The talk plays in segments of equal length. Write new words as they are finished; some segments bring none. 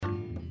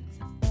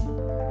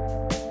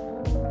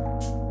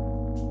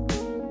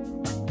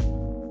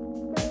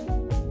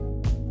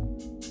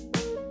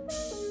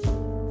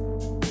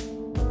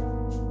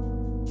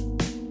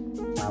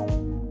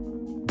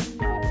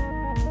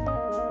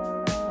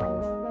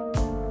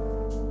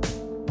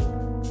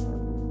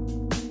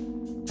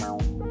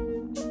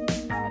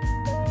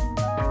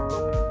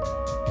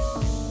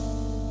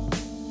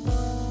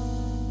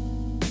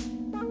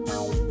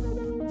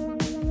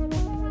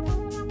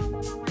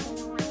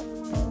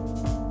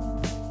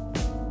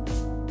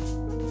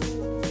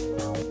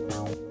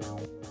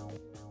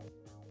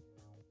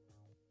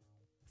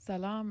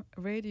Salam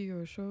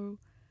radio show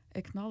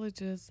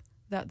acknowledges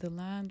that the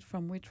land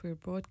from which we're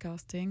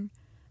broadcasting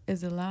is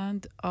the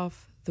land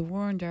of the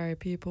Wurundjeri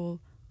people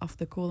of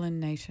the Kulin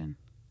Nation.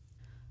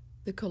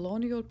 The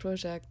colonial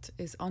project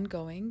is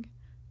ongoing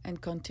and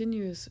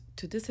continues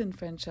to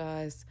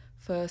disenfranchise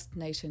First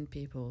Nation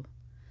people.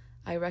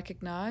 I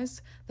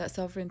recognize that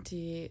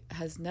sovereignty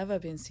has never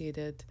been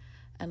ceded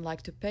and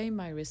like to pay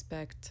my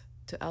respect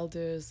to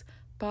elders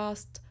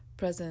past,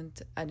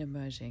 present, and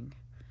emerging.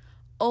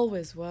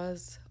 Always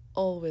was,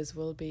 always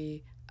will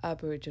be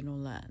Aboriginal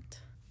land.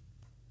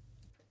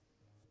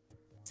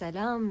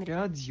 Salam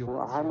Radio.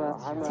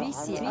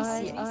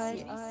 3CR.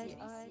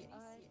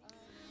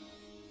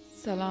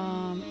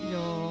 Salam,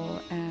 yo,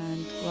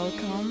 and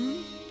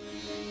welcome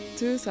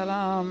to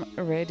Salam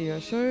Radio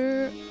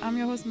Show. I'm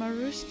your host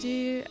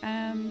Marushti,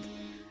 and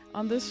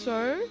on this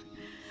show,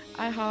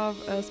 I have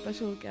a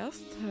special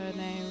guest. Her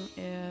name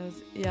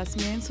is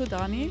Yasmin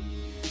Sudani.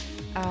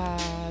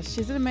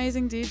 She's an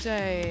amazing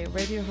DJ,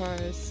 radio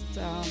host,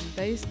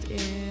 based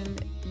in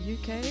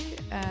UK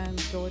and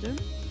Jordan.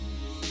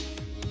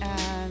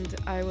 And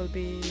I will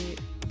be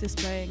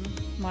displaying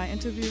my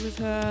interview with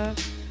her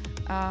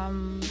a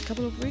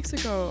couple of weeks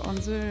ago on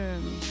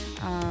Zoom.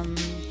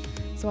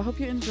 So I hope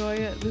you enjoy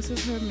it. This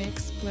is her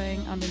mix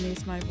playing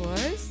underneath my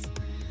voice.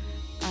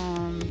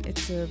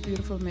 It's a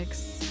beautiful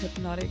mix,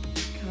 hypnotic,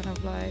 kind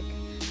of like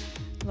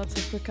lots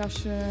of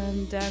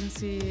percussion,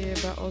 dancey,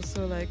 but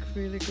also like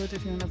really good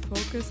if you want to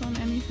focus on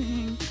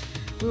anything.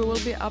 We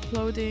will be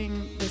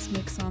uploading this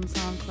mix on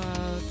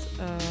SoundCloud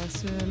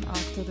soon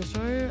after the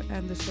show,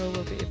 and the show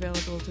will be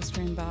available to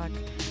stream back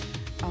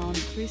on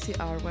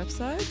 3CR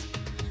website.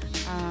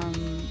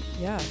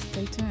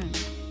 Stay tuned.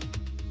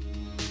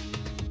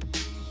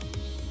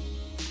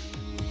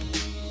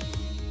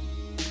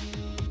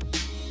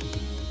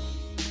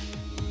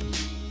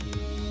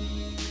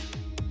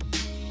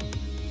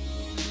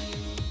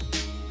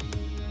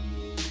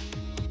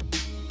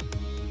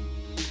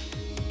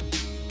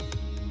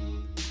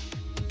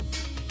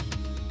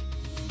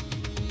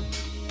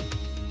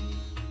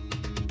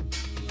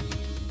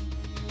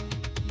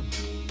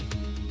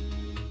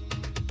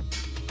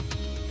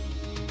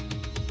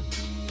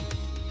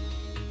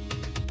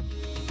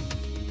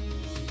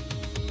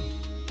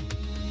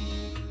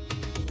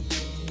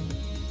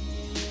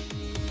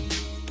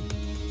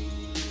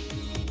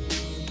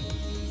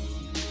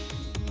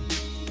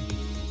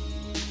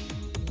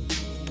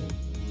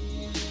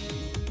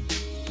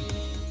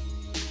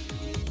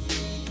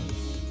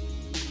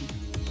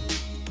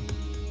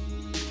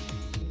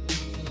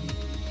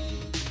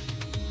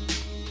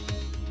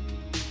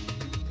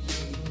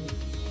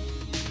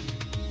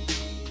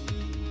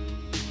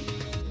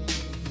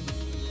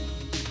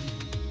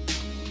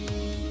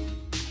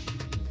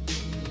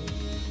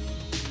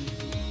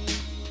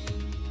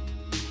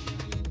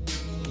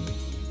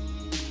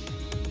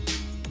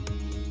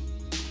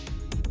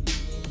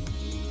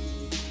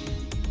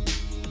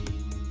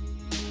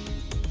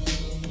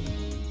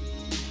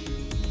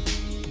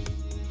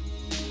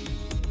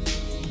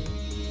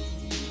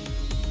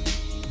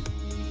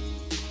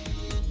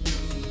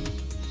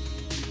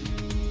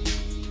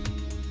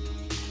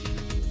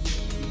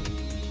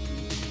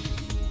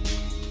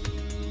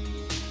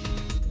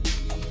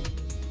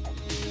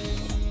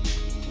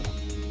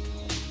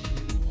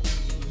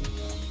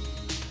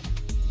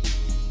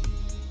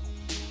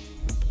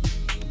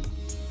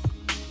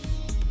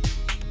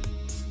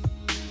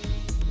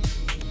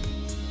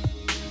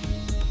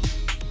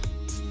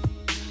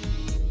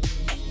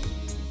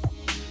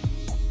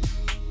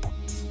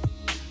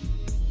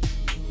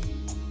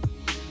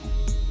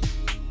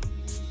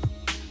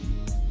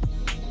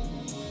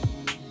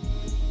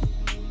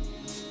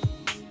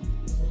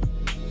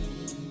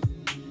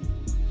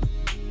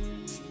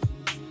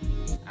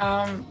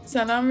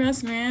 Salam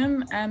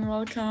Yasmin, and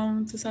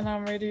welcome to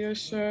Salam Radio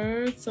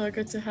Show. It's so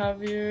good to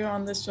have you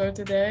on the show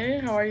today.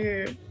 How are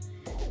you?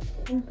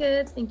 I'm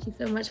good. Thank you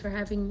so much for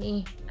having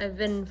me. I've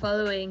been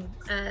following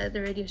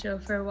the radio show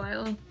for a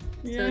while, so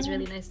it's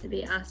really nice to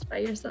be asked by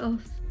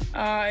yourself.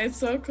 It's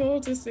so cool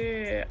to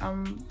see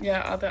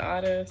other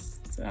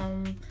artists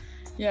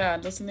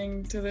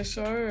listening to the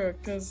show,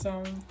 because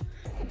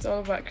it's all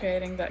about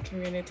creating that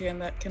community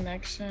and that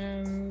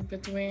connection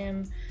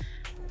between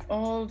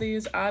all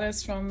these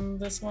artists from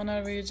the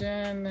Swana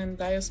region and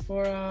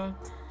diaspora.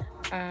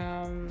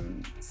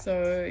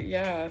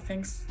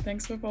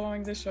 Thanks for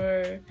following the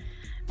show.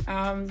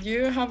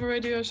 You have a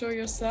radio show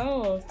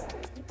yourself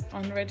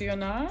on Radio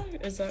Na,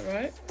 is that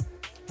right?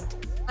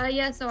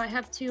 So I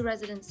have two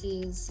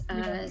residencies.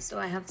 So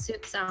I have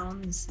Souk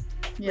Sounds,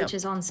 which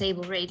is on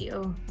Sable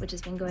Radio, which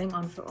has been going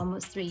on for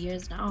almost 3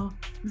 years now.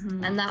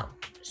 Mm-hmm. And that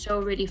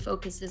show really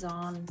focuses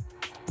on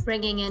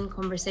bringing in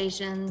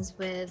conversations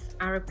with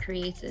Arab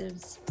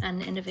creatives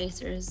and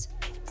innovators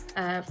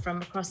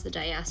from across the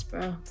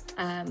diaspora.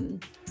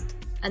 And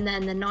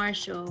then the NAR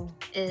show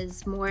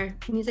is more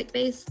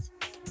music-based.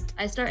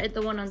 I started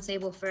the one on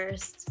Sable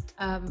first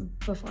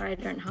before I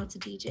learned how to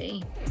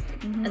DJ.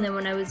 Mm-hmm. And then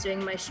when I was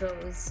doing my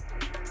shows,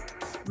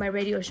 my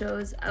radio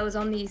shows, I was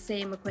on the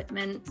same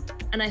equipment,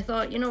 and I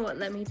thought, you know what,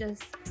 let me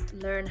just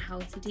learn how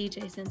to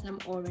DJ since I'm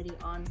already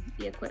on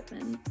the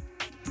equipment.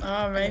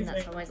 Oh, amazing. And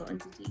that's how I got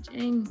into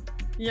DJing.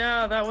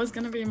 Yeah, that was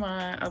gonna be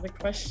my other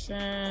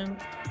question.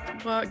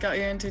 What got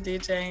you into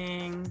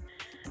DJing?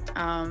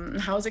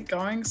 How's it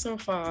going so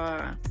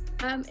far?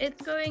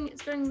 It's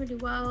going really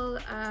well.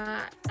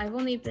 I've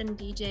only been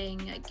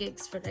DJing at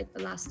gigs for like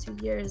the last 2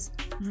 years.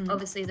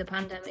 Obviously the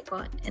pandemic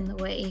got in the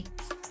way.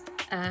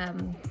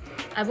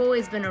 I've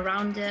always been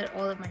around it.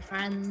 All of my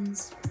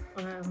friends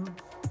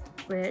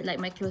were like,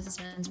 my closest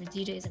friends were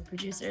DJs and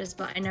producers,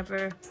 but I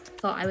never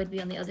thought I would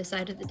be on the other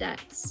side of the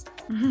decks.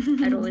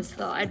 I'd always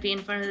thought I'd be in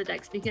front of the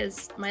decks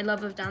because my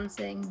love of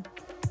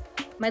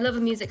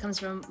music comes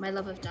from my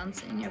love of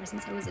dancing. Ever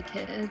since I was a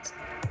kid,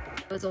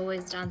 I was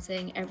always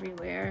dancing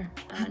everywhere,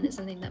 and it's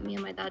something that me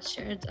and my dad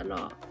shared a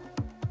lot.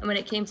 And when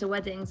it came to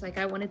weddings, like,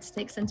 I wanted to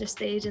take center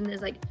stage, and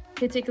there's like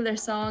particular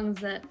songs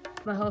that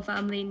my whole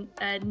family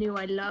knew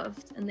I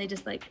loved, and they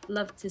just like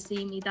loved to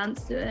see me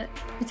dance to it,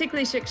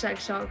 particularly Shake Shack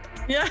Shock.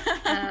 Yeah,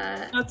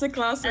 that's a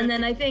classic. And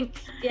then I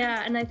think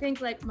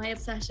like my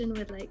obsession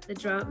with like the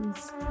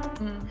drums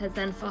has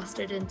then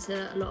fostered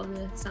into a lot of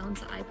the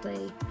sounds that I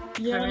play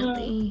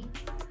currently.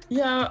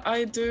 Yeah,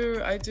 I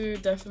do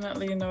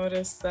definitely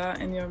notice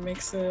that in your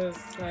mixes.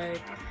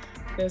 Like,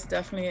 there's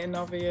definitely an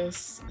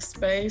obvious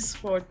space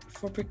for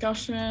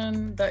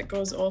percussion that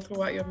goes all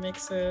throughout your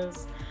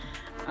mixes.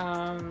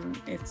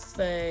 It's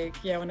like,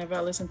 yeah, whenever I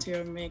listen to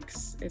your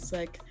mix, it's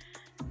like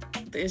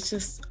it's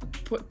just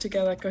put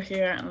together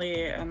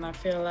coherently, and I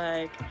feel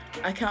like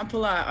I can't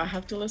pull out. I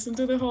have to listen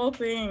to the whole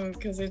thing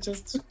because it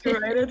just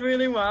curated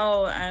really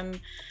well. And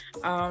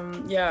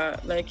yeah,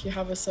 like, you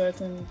have a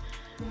certain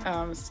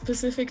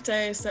specific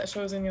taste that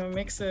shows in your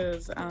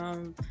mixes.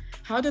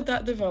 How did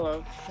that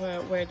develop?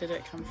 Where did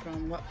it come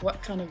from?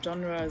 What kind of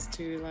genres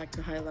do you like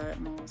to highlight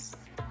most?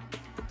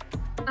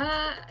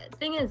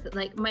 Thing is,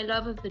 like, my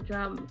love of the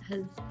drum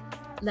has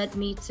led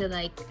me to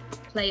like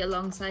play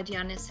alongside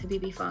Yanis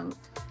Habibi Funk,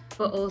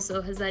 but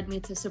also has led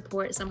me to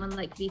support someone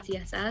like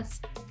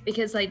VTSS,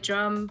 because like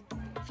drum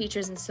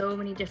features in so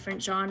many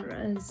different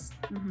genres.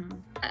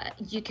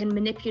 You can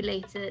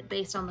manipulate it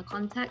based on the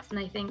context, and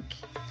I think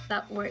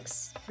that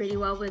works really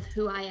well with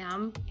who I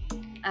am,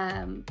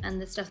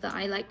 and the stuff that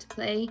I like to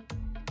play.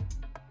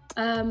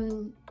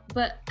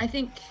 But I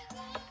think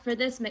for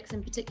this mix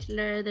in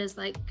particular, there's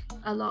like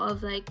a lot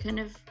of like kind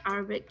of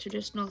Arabic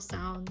traditional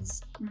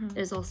sounds.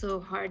 There's also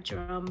hard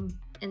drum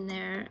in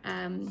there.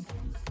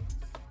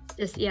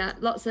 Just, yeah,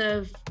 lots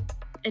of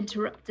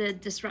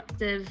interrupted,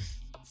 disruptive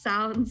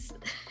sounds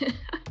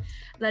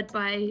led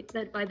by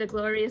the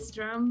glorious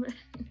drum.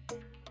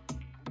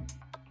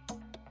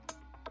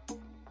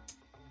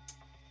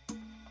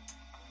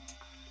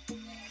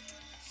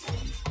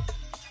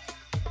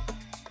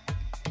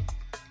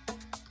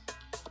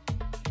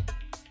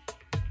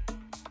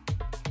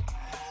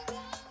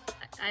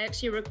 I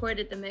actually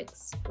recorded the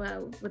mix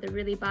with a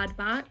really bad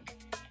back.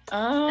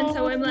 And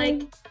so I'm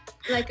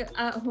like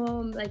at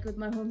home, like with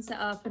my home set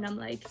up, and I'm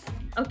like,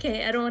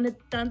 okay, I don't want to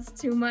dance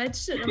too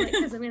much, and I'm like,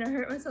 because I'm gonna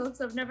hurt myself.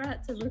 So I've never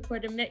had to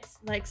record a mix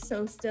like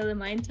so still in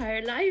my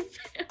entire life.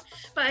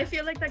 But I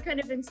feel like that kind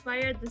of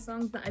inspired the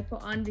songs that I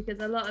put on,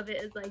 because a lot of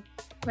it is like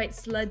quite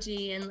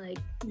sludgy and like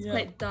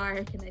quite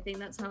dark, and I think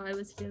that's how I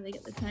was feeling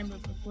at the time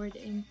of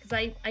recording,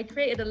 because I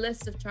created a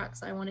list of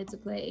tracks I wanted to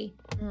play,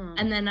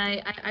 and then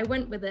I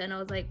went with it, and I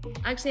was like,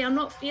 actually, I'm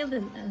not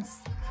feeling this.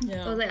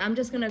 I was like, I'm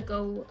just gonna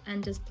go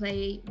and just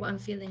play what I'm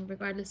feeling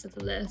regardless of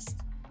the list,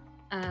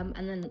 and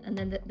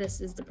then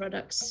this is the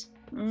product.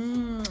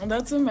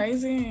 That's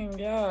amazing.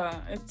 Yeah,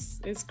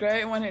 it's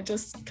great when it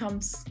just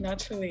comes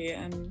naturally,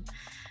 and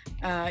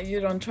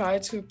you don't try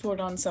to put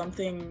on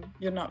something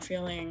you're not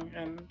feeling.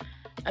 And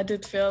I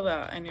did feel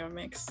that in your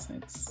mix.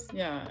 It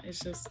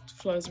just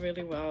flows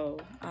really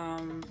well.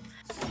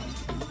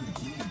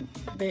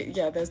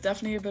 There's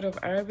definitely a bit of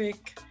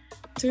Arabic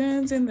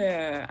tunes in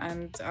there,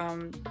 and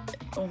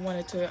I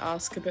wanted to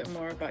ask a bit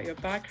more about your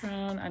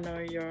background. I know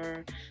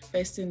you're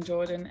based in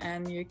Jordan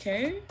and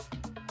UK.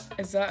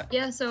 Is that?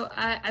 Yeah, so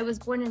I was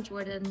born in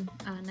Jordan,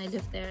 and I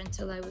lived there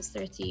until I was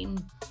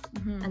 13,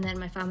 and then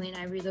my family and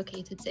I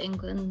relocated to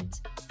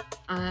England,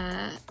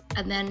 and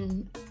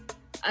then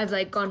I've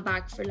like gone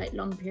back for like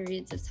long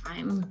periods of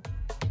time.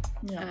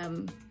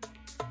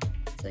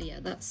 So yeah,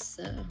 that's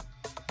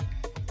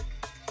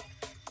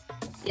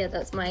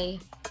my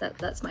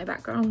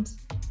background.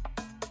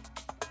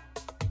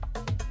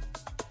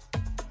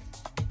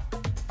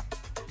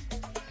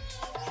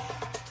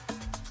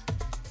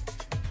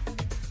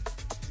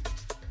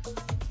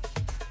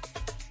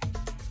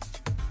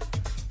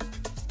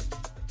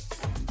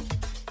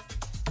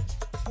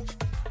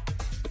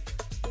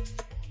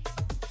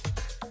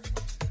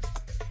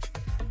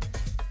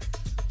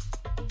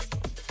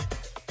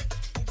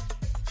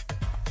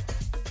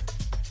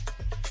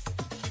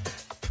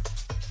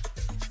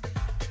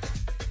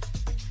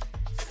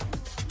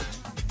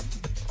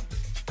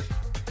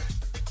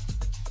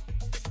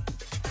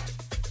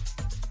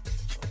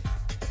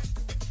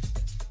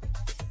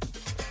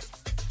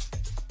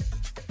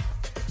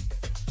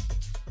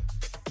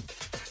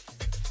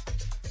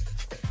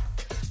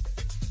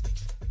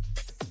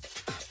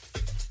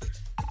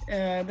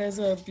 There's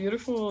a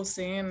beautiful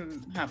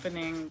scene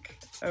happening,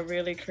 a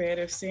really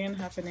creative scene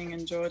happening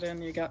in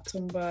Jordan. You got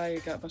Tumba, you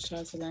got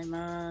Bashar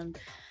Suleiman,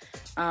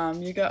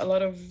 you got a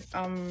lot of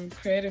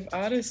creative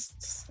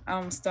artists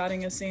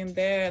starting a scene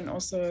there, and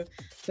also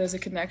there's a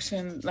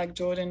connection, like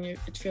Jordan,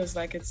 it feels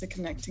like it's a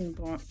connecting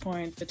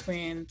point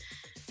between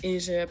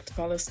Egypt,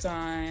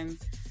 Palestine,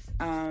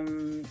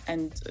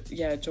 and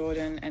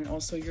Jordan, and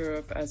also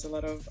Europe, as a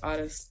lot of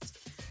artists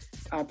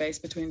are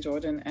based between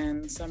Jordan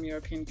and some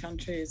European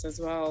countries as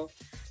well.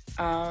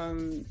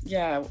 When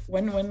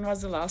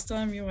was the last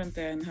time you went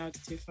there, and how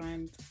did you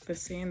find the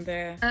scene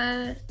there?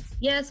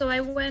 So I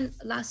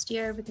went last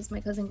year because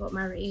my cousin got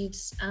married.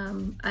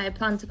 I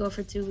planned to go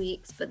for 2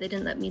 weeks, but they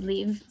didn't let me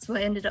leave, so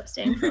I ended up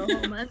staying for a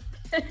whole month.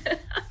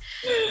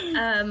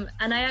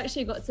 And I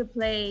actually got to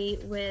play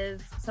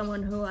with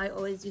someone who I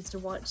always used to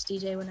watch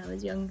DJ when I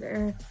was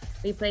younger.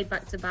 We played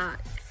back to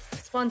back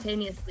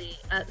spontaneously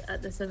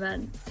at this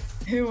event.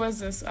 Who was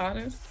this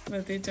artist, the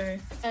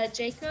DJ?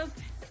 Jacob.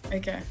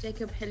 Okay.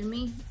 Jacob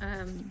Hilmi.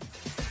 I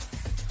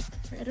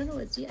don't know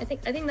what's I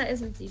think that is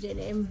his DJ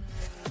name.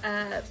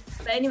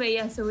 But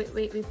anyway, so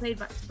we played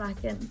back to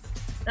back, and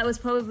that was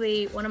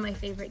probably one of my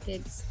favorite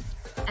gigs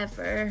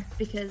ever,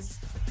 because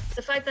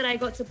the fact that I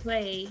got to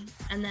play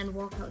and then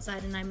walk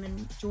outside and I'm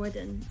in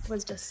Jordan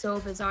was just so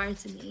bizarre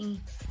to me,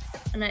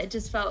 and it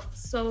just felt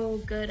so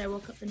good. I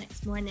woke up the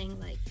next morning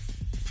like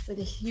with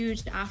a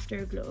huge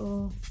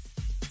afterglow.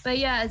 But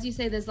yeah, as you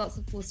say, there's lots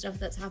of cool stuff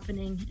that's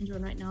happening in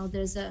Jordan right now.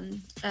 There's a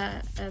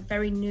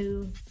very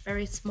new,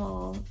 very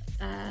small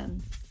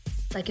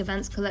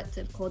events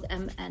collective called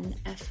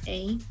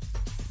MNFA.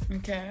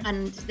 Okay.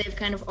 And they've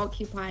kind of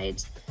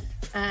occupied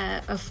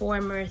a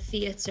former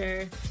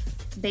theater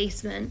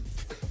basement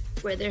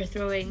where they're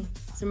throwing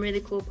some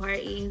really cool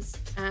parties.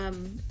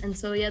 And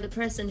so the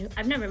person who,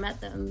 I've never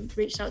met them,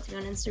 reached out to me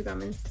on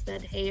Instagram and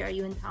said, "Hey, are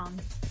you in town?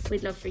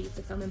 We'd love for you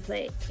to come and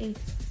play."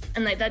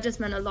 And that just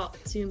meant a lot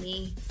to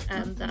me.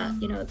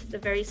 That the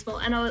very small,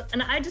 and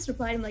I just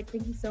replied, I'm like,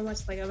 "Thank you so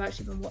much. Like, I've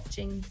actually been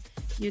watching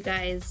you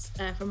guys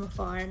from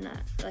afar, and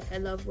I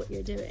love what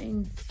you're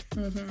doing."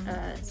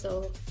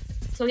 So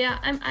yeah,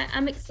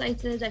 I'm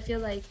excited. I feel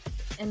like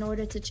in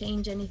order to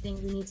change anything,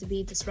 we need to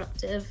be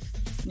disruptive.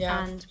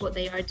 Yeah. And what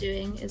they are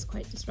doing is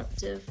quite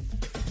disruptive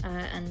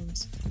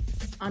and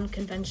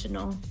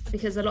unconventional,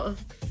 because a lot of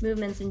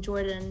movements in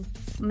Jordan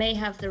may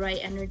have the right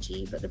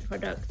energy, but the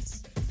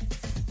product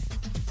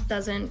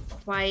doesn't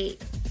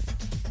quite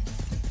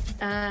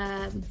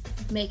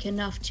make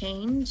enough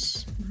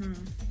change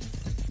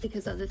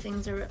because other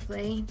things are at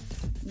play.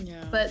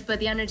 Yeah. But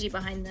the energy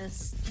behind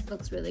this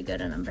looks really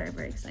good, and I'm very,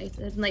 very excited.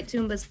 And like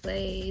Tumba's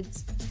played,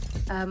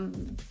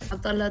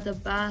 Abdullah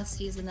Dabbas,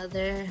 he's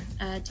another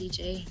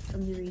DJ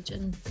from the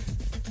region.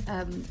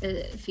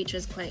 It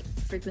features quite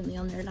frequently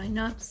on their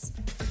lineups.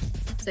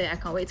 So yeah, I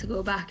can't wait to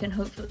go back and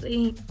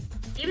hopefully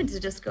even to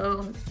just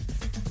go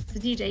to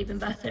DJ even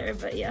better.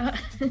 But yeah.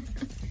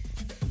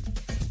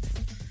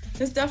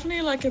 There's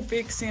definitely like a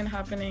big scene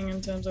happening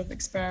in terms of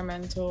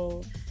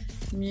experimental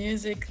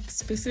music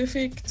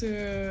specific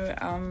to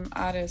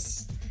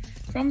artists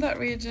from that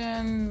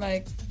region,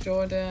 like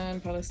Jordan,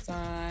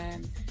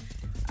 Palestine,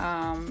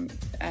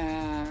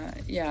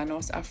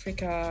 North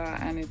Africa.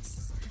 And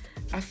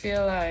I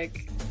feel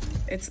like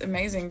it's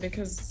amazing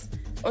because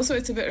also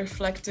it's a bit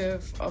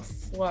reflective of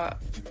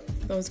what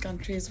those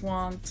countries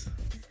want.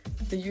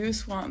 The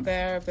youth want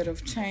there, a bit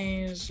of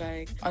change,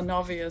 like an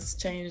obvious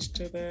change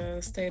to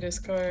the status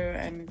quo,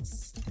 and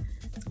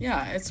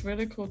it's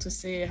really cool to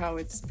see how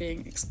it's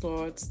being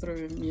explored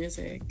through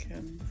music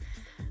and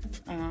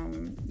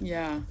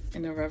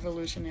in a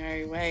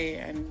revolutionary way,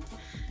 and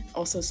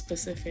also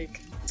specific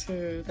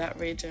to that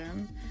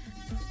region.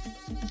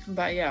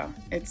 But yeah,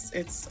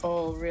 it's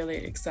all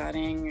really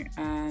exciting,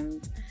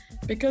 and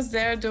because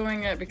they're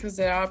doing it, because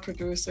they are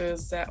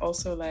producers, that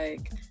also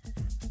like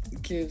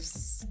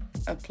gives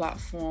a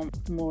platform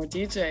more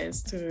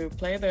DJs to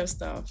play their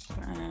stuff.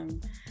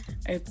 And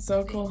it's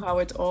so cool how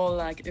it all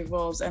like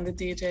evolves, and the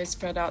DJs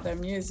spread out their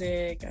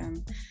music,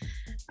 and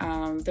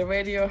the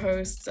radio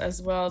hosts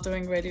as well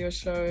doing radio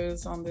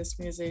shows on this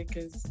music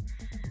is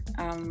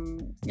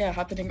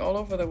happening all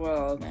over the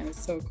world, and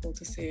it's so cool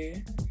to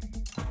see.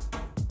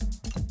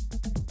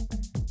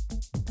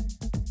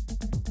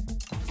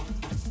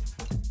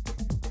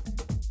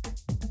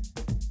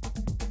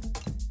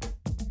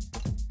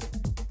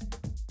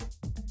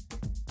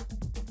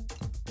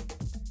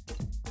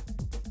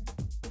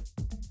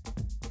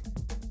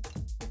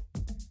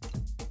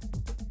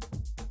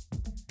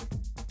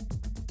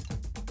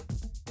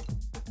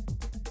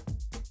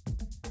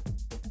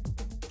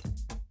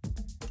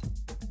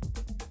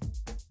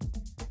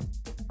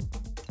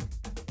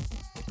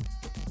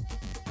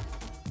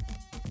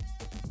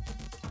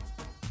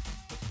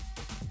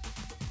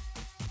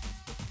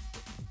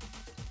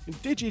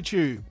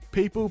 DigiTube,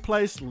 People,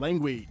 Place,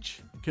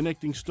 Language,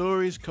 connecting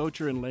stories,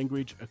 culture and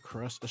language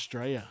across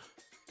Australia.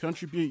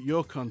 Contribute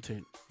your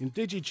content in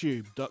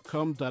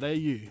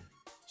digitube.com.au.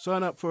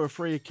 Sign up for a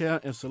free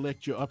account and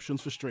select your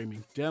options for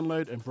streaming,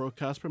 download and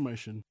broadcast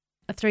promotion.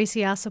 a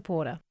 3CR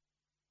supporter.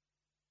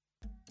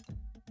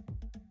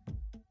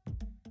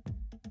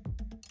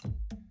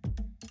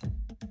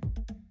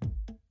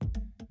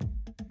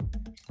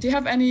 Do you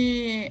have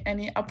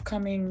any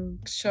upcoming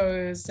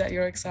shows that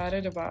you're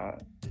excited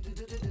about?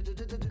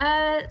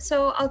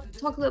 So I'll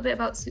talk a little bit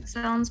about Souk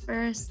Sounds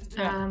first.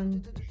 Yeah.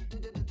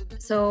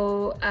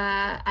 So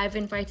I've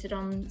invited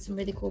on some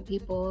really cool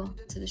people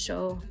to the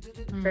show.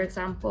 For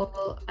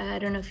example, I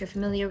don't know if you're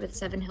familiar with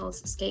Seven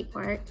Hills Skate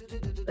Park,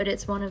 but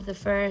it's one of the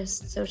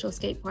first social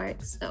skate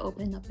parks that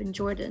opened up in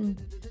Jordan.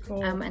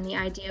 Cool. And the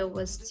idea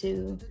was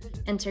to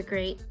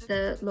integrate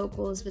the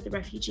locals with the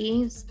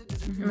refugees.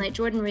 And like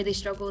Jordan really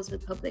struggles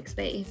with public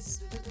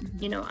space.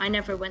 You know, I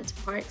never went to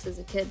parks as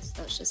a kid. So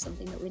that's just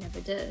something that we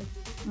never did.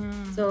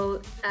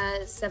 So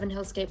Seven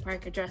Hills Skate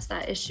Park addressed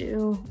that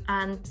issue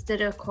and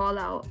did a call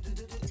out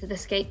to the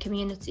skate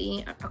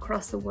community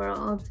across the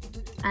world,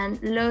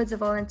 and loads of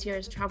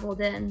volunteers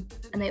traveled in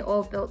and they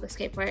all built the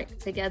skate park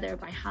together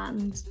by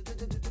hand.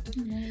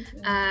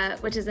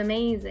 Which is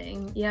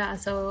amazing. Yeah,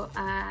 so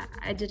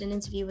I did an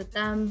interview with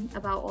them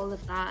about all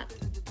of that,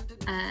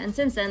 and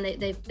since then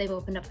they've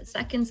opened up a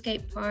second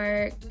skate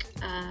park,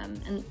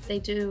 and they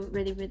do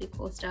really, really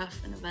cool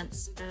stuff and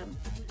events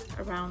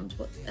around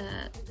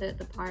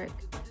the park.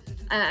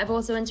 I've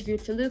also interviewed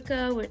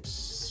Feluka,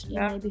 which you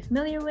may be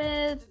familiar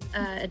with,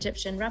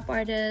 Egyptian rap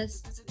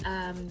artist.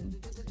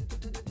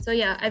 So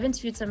yeah, I've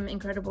interviewed some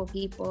incredible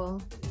people.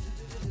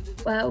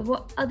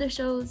 What other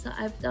shows that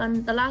I've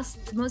done?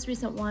 The most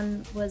recent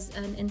one was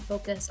an In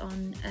Focus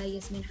on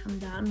Yasmin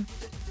Hamdan.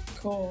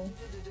 Cool.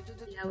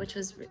 Yeah, which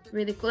was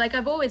really cool. Like,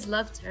 I've always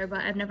loved her,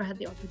 but I've never had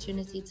the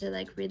opportunity to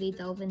like really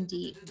delve in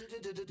deep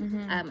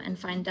and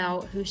find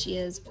out who she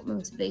is, what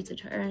motivated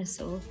her.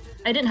 So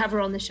I didn't have her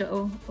on the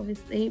show,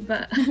 obviously,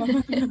 but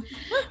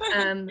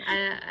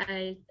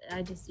I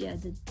just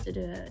did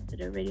a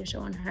radio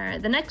show on her.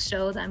 The next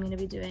show that I'm going to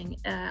be doing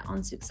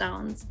on Souk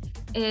Sounds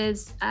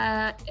is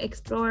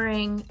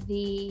exploring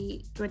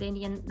the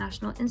Jordanian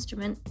national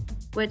instrument,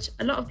 which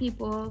a lot of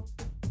people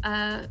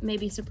may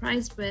be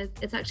surprised with.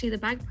 It's actually the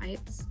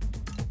bagpipes.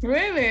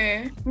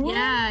 Really? What?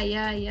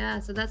 Yeah.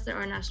 So that's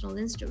our national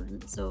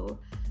instrument. So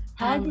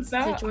How is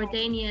that? The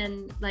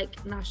Jordanian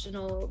like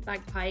national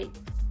bagpipe,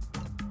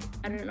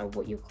 I don't know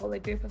what you call a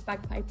group of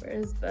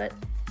bagpipers, but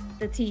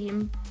the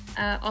team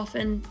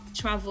often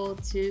travel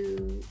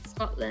to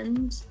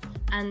Scotland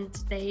and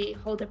they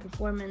hold a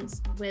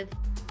performance with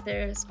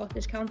their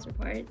Scottish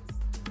counterparts.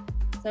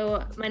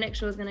 So my next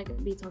show is going to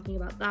be talking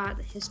about that,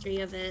 the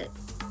history of it.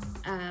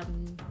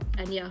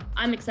 And yeah,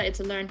 I'm excited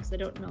to learn because I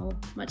don't know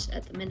much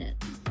at the minute,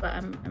 but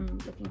I'm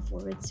looking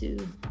forward to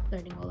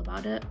learning all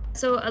about it.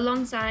 So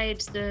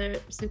alongside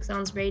the Souk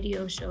Sounds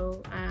radio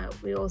show,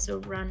 we also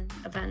run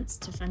events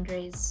to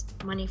fundraise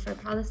money for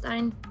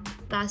Palestine.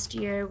 Last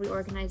year, we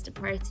organized a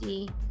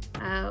party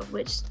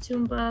which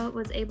Toomba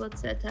was able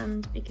to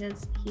attend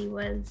because he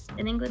was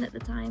in England at the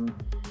time.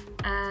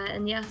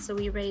 And yeah, so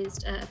we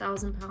raised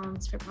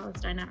 £1,000 for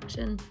Palestine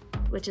Action,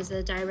 which is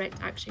a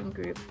direct action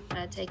group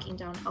taking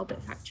down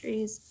Elbit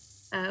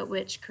factories,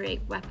 which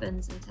create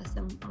weapons and test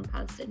them on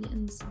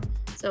Palestinians.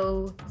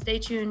 So stay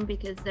tuned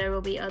because there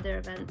will be other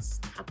events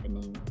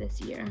happening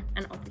this year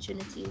and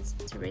opportunities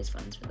to raise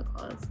funds for the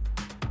cause.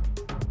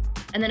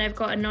 And then I've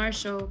got another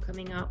show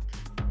coming up,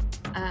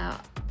 I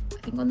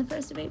think on the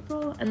 1st of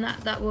April, and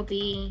that will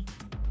be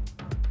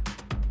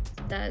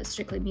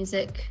strictly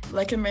music.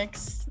 Like a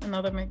mix,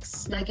 another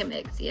mix. Like a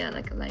mix, yeah,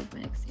 like a live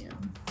mix, yeah.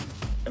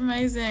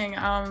 Amazing.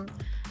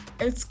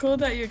 It's cool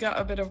that you got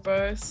a bit of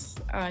both.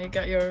 You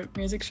got your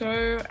music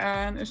show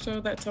and a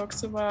show that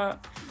talks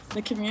about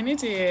the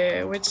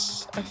community, which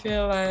I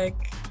feel like,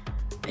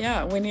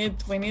 yeah, we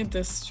need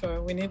this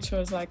show. We need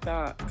shows like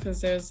that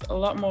because there's a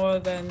lot more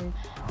than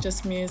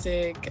just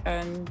music,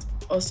 and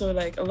also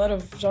like a lot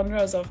of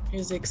genres of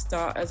music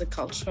start as a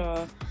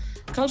cultural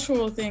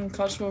thing,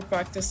 cultural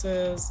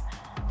practices,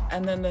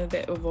 and then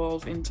they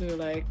evolve into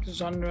like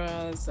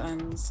genres.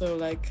 And so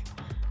like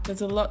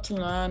there's a lot to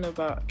learn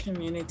about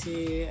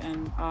community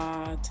and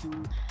art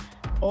and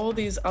all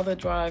these other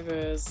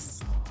drivers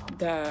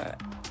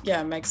that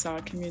makes our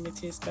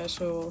community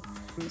special.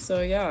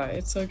 So yeah,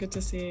 it's so good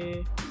to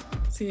see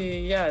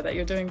that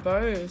you're doing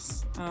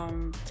both,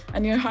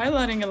 and you're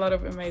highlighting a lot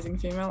of amazing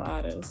female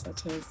artists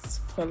such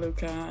as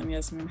Feluka and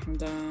Yasmin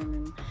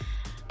Hamdan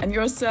and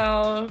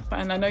yourself.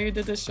 And I know you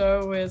did a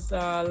show with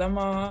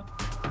Lema.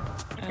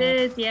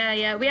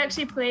 Yeah. We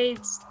actually played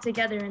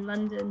together in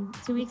London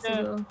 2 weeks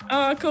ago.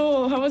 Oh,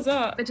 cool. How was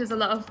that? Which was a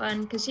lot of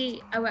fun because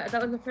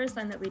that was the first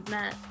time that we'd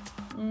met.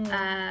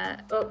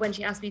 When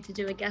she asked me to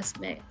do a guest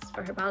mix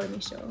for her Bellamy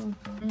show.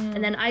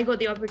 And then I got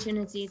the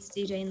opportunity to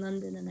DJ in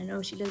London, and I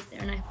know she lives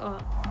there, and I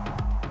thought,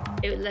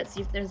 let's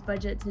see if there's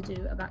budget to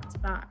do a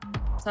back-to-back.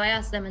 So I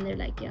asked them and they're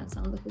like, yeah,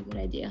 sounds like a good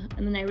idea.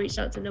 And then I reached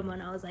out to them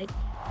and I was like,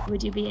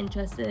 would you be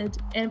interested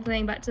in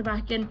playing back to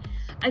back? And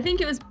I think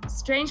it was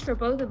strange for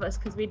both of us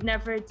because we'd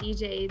never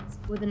DJ'd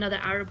with another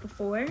Arab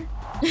before.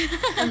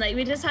 And like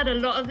we just had a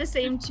lot of the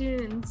same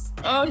tunes.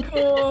 Oh,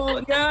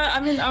 cool. Yeah,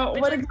 I mean,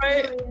 what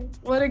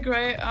a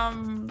great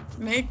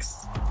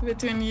mix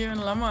between you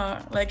and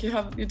Lama. Like you do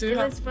have. It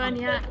was fun,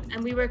 yeah.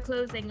 And we were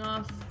closing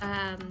off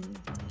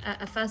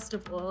a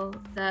festival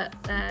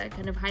that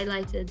kind of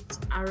highlighted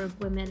Arab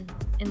women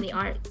in the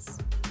arts.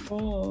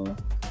 Oh.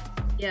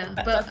 Yeah,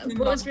 but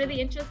what was really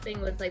interesting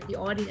was like the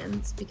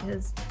audience,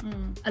 because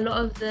a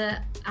lot of the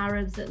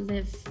Arabs that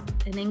live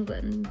in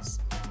England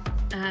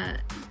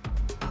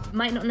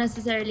might not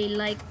necessarily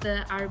like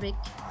the Arabic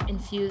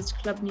infused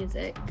club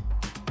music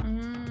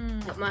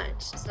that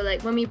much. So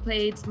like when we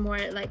played more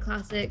like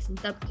classics and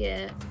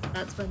tabke,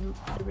 that's when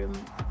the room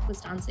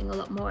was dancing a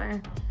lot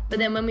more. But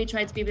then when we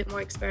tried to be a bit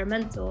more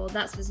experimental,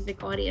 that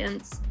specific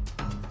audience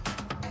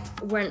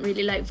weren't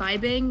really like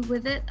vibing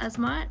with it as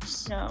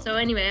much. Yeah. So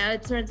anyway, I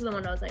turned to them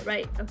and I was like,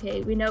 right,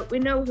 okay, we know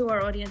who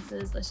our audience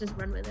is, let's just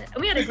run with it.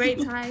 And we had a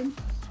great time.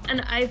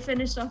 And I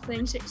finished off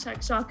playing Chick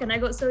Shack Shock and I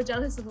got so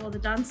jealous of all the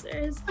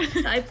dancers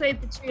that I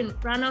played the tune,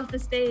 ran off the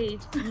stage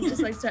and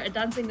just like started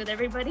dancing with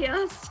everybody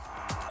else.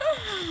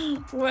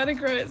 What a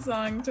great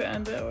song to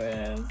end it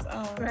with.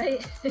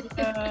 Right.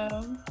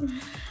 Yeah.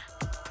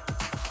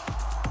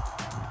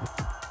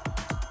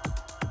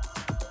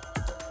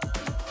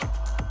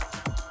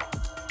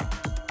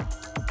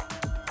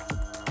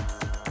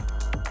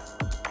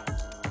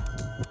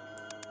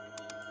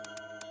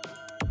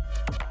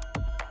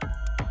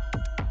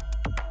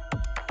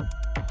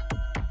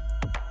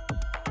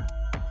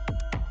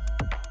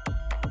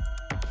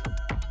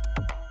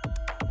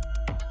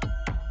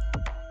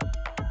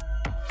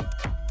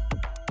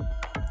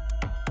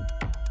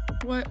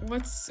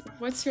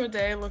 What's your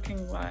day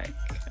looking like?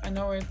 I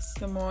know it's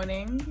the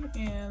morning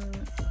in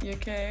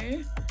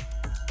UK.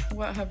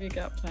 What have you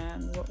got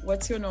planned?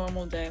 What's your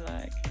normal day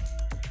like?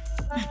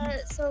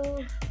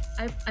 So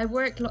I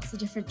work lots of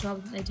different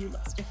jobs and I do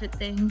lots of different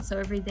things. So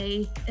every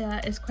day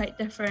is quite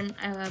different.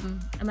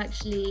 I'm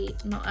actually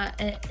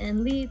not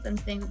in Leeds. I'm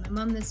staying with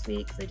my mum this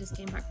week because I just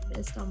came back from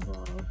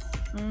Istanbul.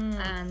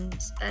 And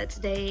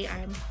today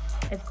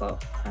I've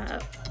got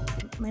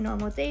my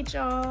normal day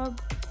job.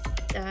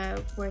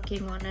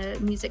 Working on a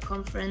music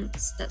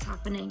conference that's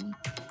happening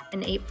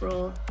in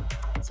April,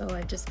 so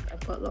I've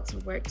got lots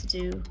of work to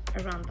do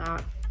around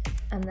that.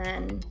 And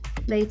then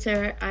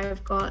later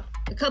I've got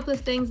a couple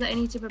of things that I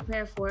need to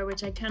prepare for,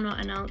 which I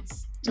cannot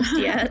announce just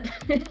yet.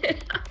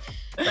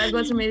 But I've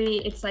got some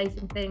really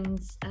exciting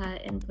things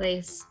in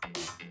place.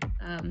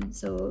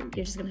 So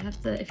you're just gonna have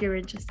to, if you're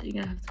interested,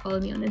 you're gonna have to follow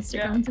me on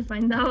Instagram to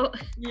find out.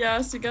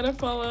 Yes, you gotta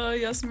follow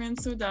Yasmin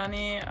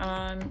Soudani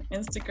on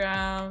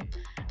Instagram.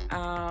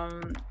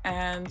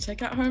 And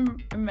check out her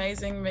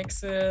amazing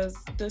mixes.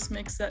 This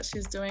mix that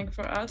she's doing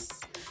for us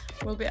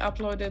will be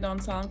uploaded on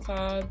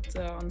SoundCloud,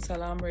 on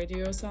Salam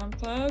Radio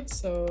SoundCloud.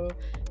 So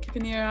keep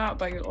an ear out,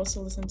 but you'll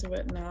also listen to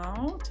it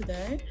now,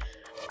 today.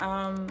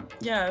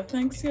 Yeah,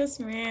 thanks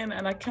Yasmin,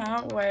 and I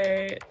can't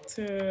wait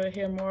to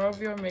hear more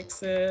of your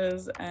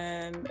mixes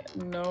and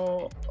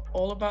know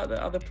all about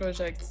the other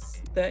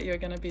projects that you're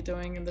going to be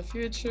doing in the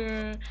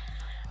future.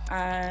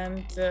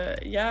 And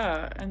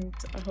and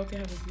I hope you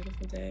have a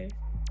beautiful day.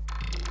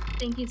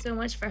 Thank you so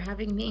much for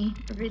having me.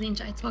 I really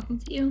enjoyed talking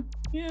to you.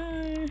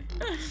 Yay!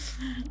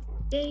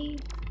 Yay!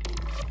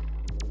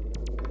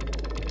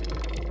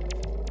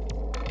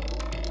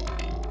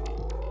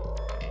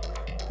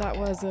 That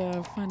was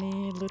a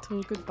funny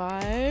little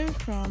goodbye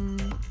from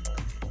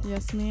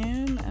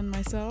Yasmin and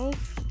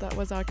myself. That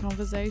was our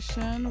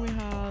conversation we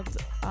had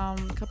a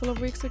couple of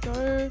weeks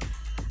ago.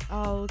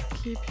 I'll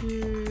keep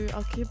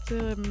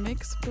the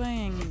mix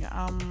playing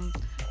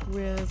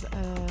with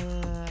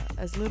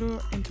as little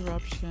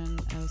interruption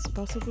as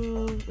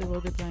possible. We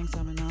will be playing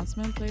some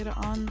announcements later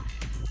on,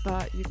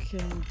 but you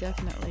can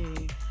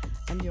definitely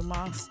and you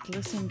must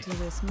listen to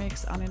this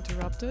mix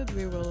uninterrupted.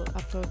 We will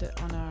upload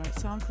it on our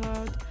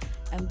SoundCloud,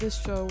 and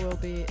this show will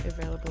be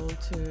available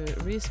to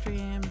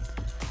restream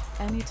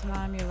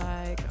anytime you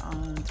like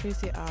on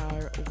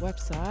 3CR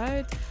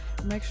website.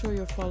 Make sure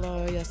you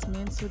follow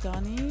Yasmin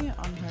Soudani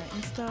on her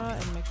Insta,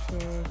 and make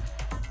sure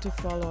to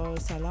follow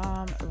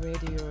Salam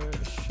Radio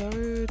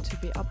Show to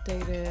be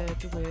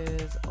updated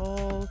with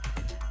all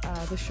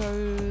the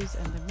shows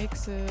and the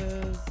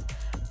mixes,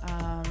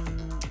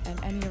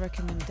 and any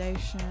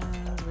recommendations.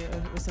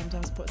 We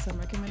sometimes put some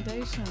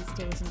recommendations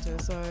to listen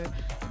to. So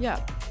yeah,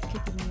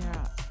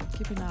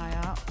 keep an eye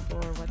out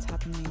for what's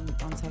happening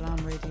on Salam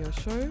Radio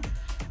Show.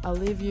 I'll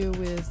leave you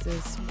with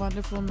this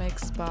wonderful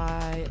mix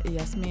by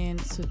Yasmin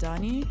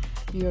Soudani.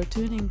 You're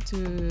tuning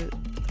to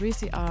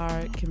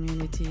 3CR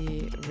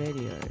Community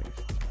Radio.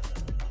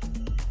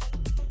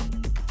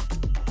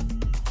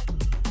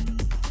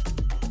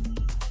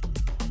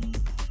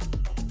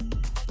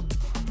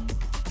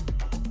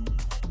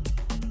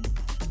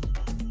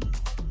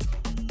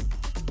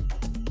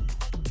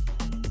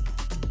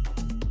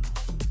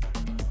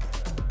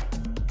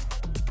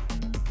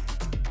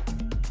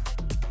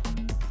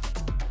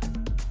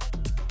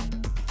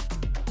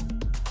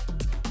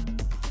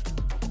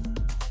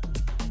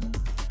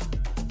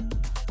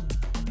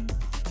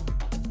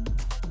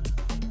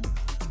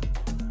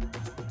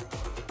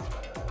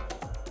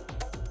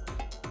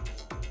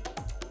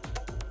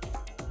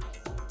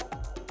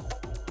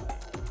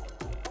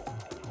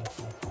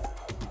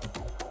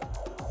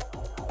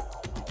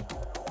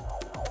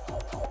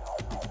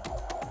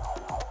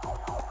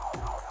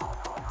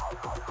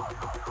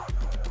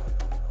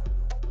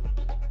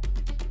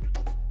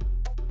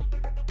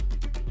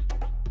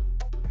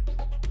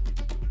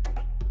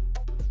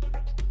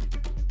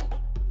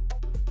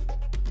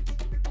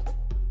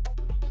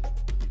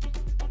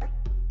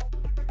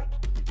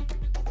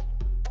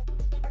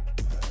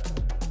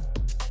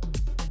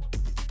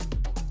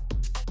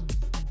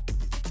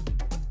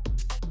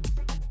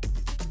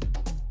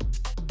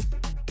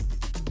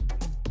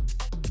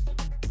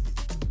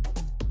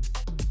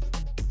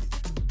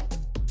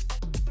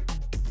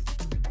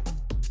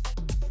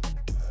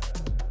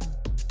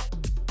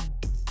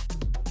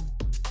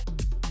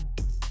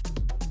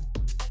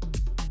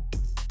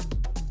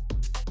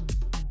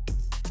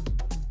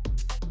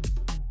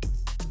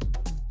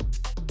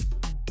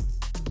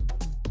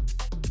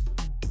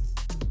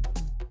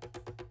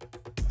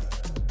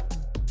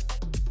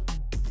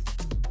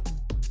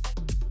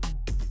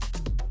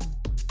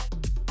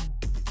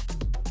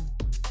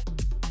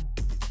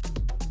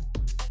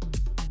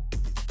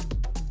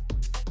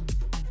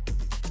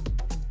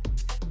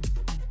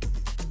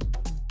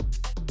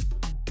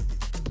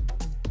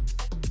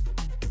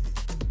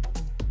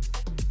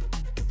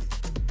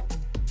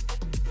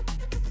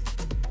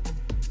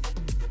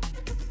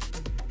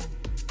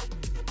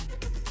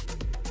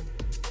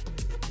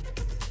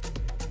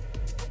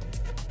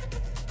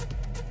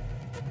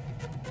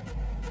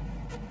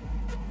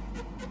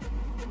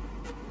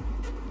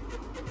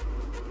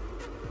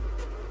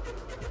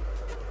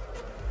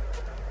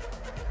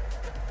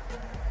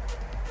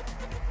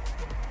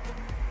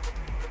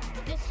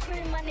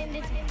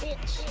 in this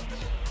bitch.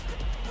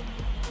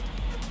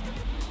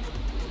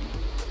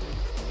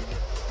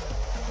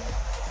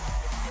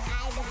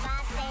 I de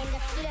baas in de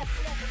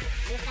club.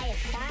 Nu ga je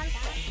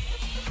dansen.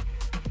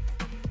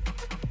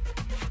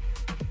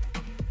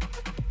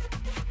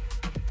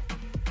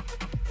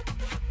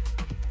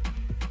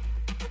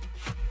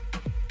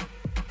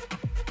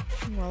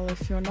 Well,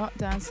 if you're not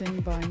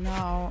dancing by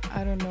now,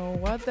 I don't know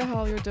what the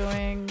hell you're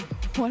doing.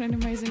 What an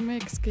amazing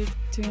mix. Keep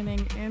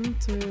tuning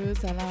into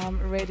Salam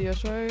Radio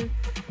Show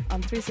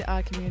on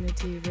 3CR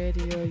Community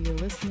Radio. You're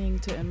listening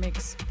to a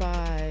mix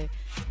by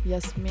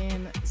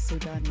Yasmin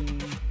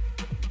Soudani.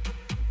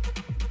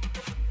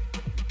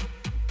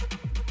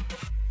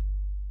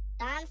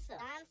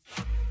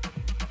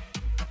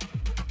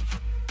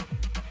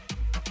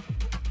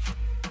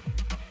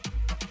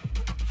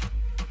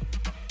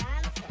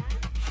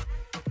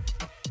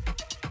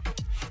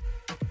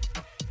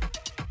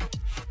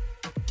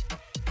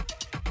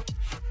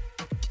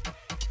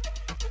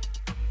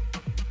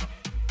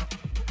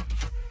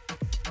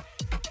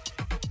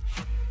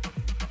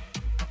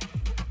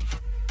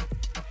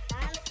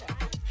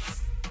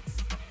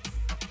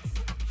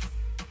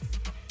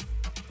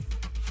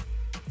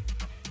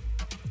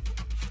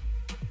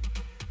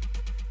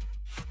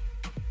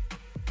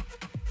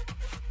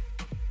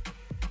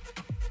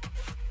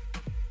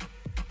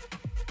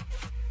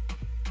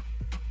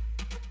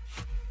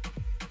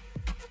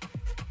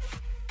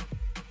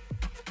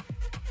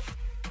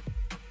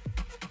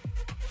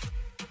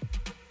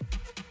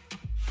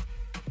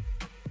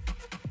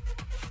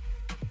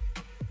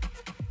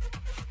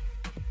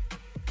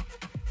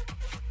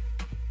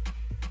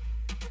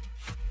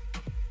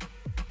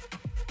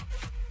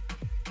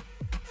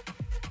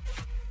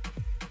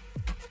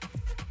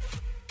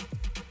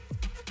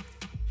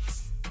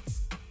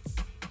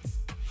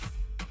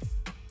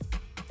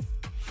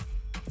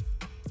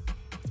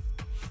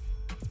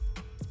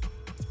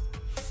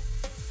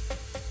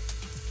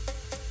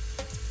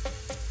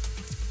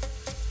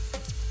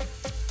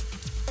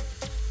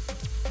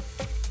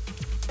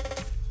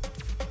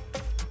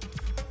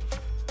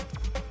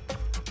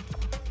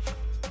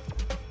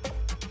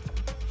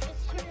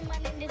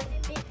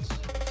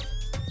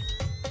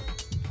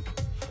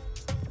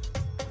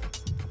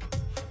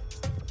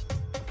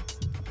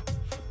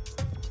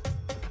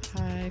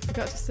 I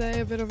forgot to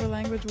say a bit of a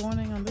language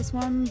warning on this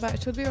one, but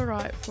it should be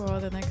alright for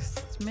the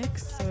next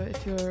mix. So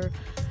if you're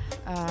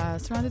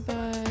surrounded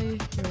by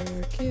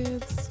your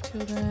kids,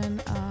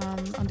 children,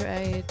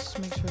 underage,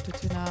 make sure to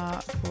tune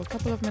out for a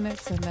couple of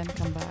minutes and then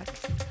come back.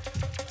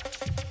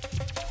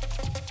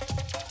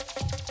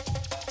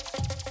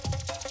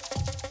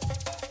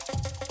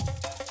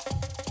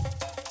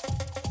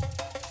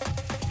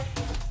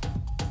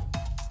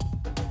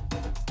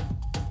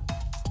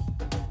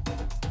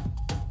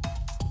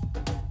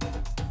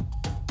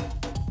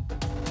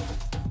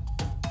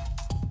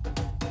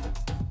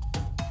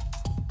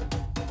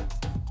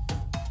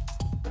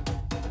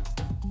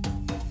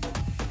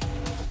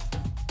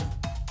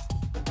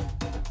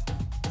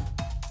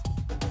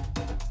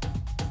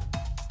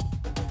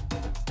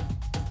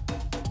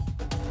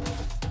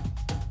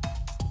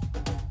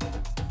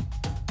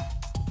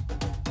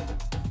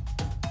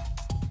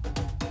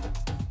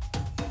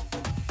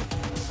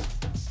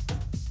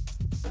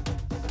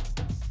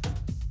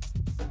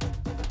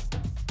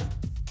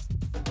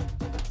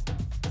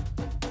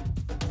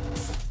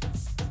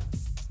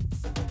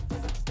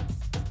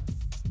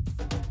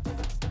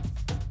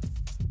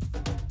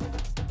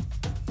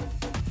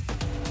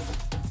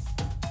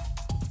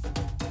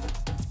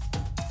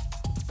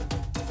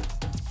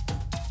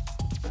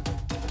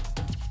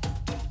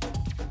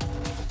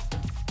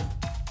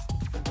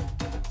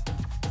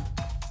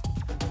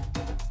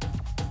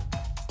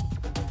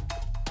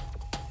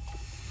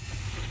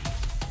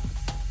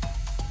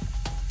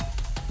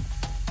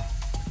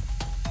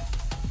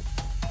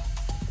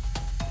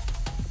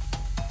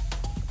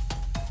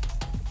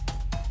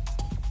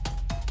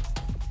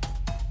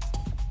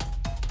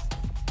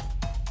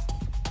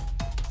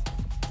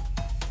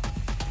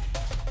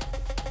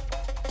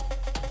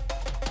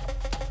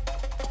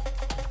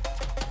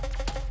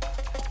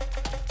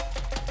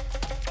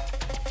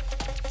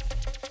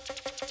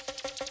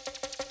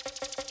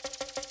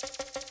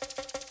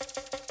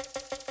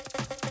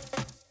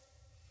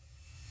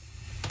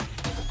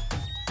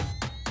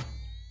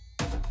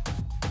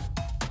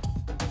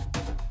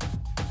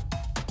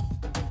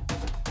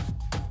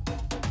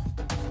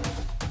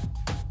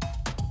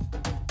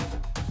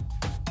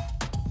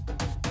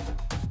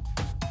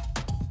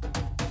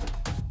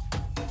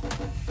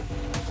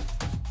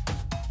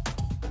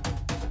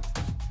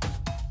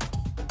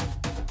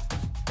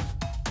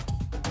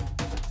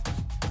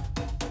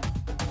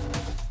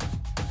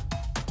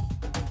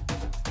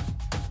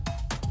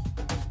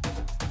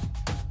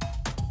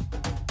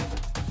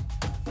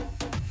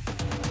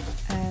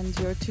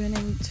 You're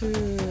tuning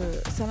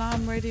to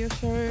Salam Radio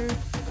Show.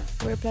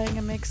 We're playing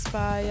a mix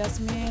by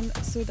Yasmin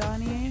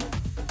Soudani.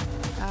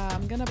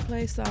 I'm gonna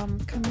play some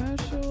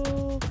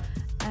commercial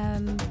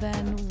and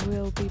then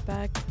we'll be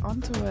back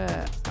onto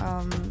it.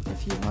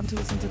 If you want to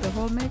listen to the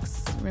whole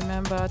mix,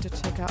 remember to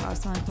check out our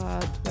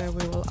SoundCloud where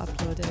we will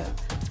upload it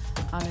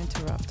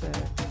uninterrupted.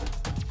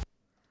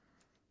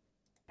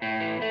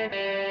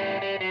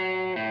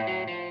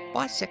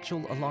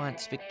 Bisexual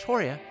Alliance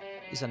Victoria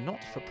is a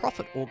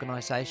not-for-profit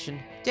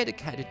organisation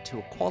dedicated to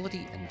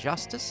equality and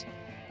justice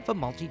for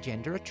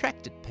multigender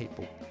attracted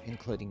people,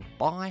 including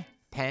bi,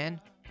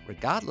 pan,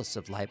 regardless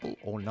of label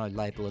or no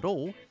label at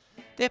all,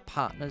 their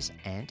partners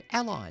and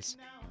allies.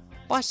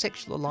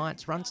 Bisexual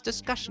Alliance runs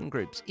discussion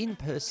groups in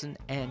person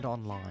and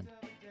online.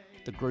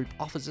 The group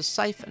offers a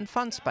safe and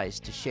fun space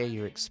to share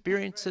your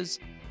experiences,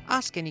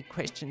 ask any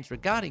questions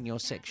regarding your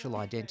sexual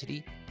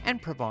identity, and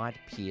provide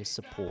peer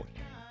support.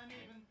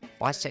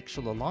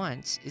 Bisexual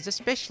Alliance is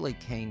especially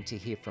keen to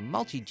hear from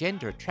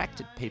multigender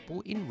attracted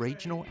people in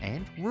regional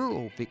and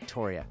rural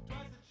Victoria.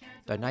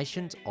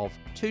 Donations of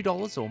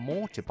 $2 or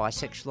more to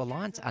Bisexual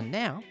Alliance are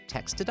now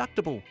tax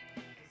deductible.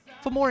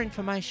 For more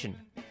information,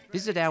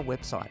 visit our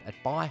website at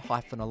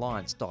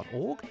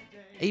bi-alliance.org,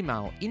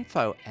 email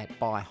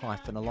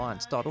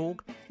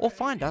info@bi-alliance.org, or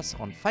find us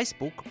on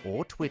Facebook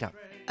or Twitter.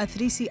 A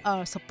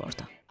 3CR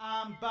supporter.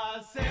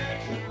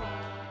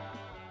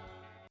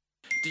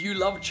 Do you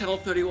love Channel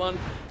 31?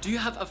 Do you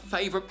have a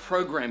favourite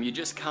program you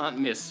just can't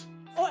miss?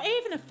 Or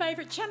even a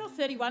favourite Channel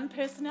 31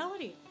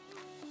 personality?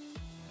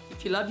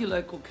 If you love your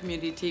local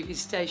community TV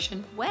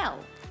station, well,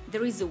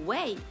 there is a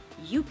way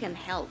you can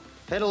help.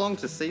 Head along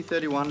to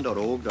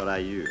c31.org.au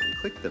and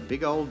click the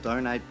big old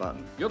donate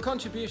button. Your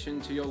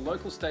contribution to your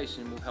local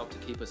station will help to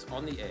keep us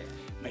on the air,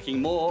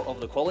 making more of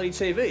the quality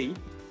TV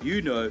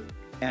you know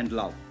and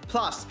love.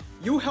 Plus,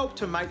 you'll help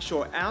to make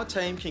sure our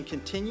team can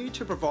continue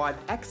to provide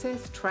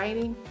access,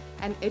 training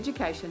and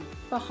education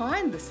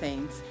behind the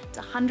scenes to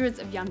hundreds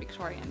of young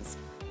Victorians.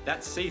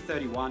 That's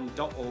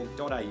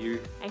c31.org.au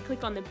and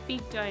click on the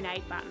big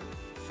donate button.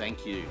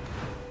 Thank you.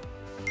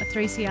 A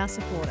 3CR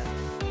supporter.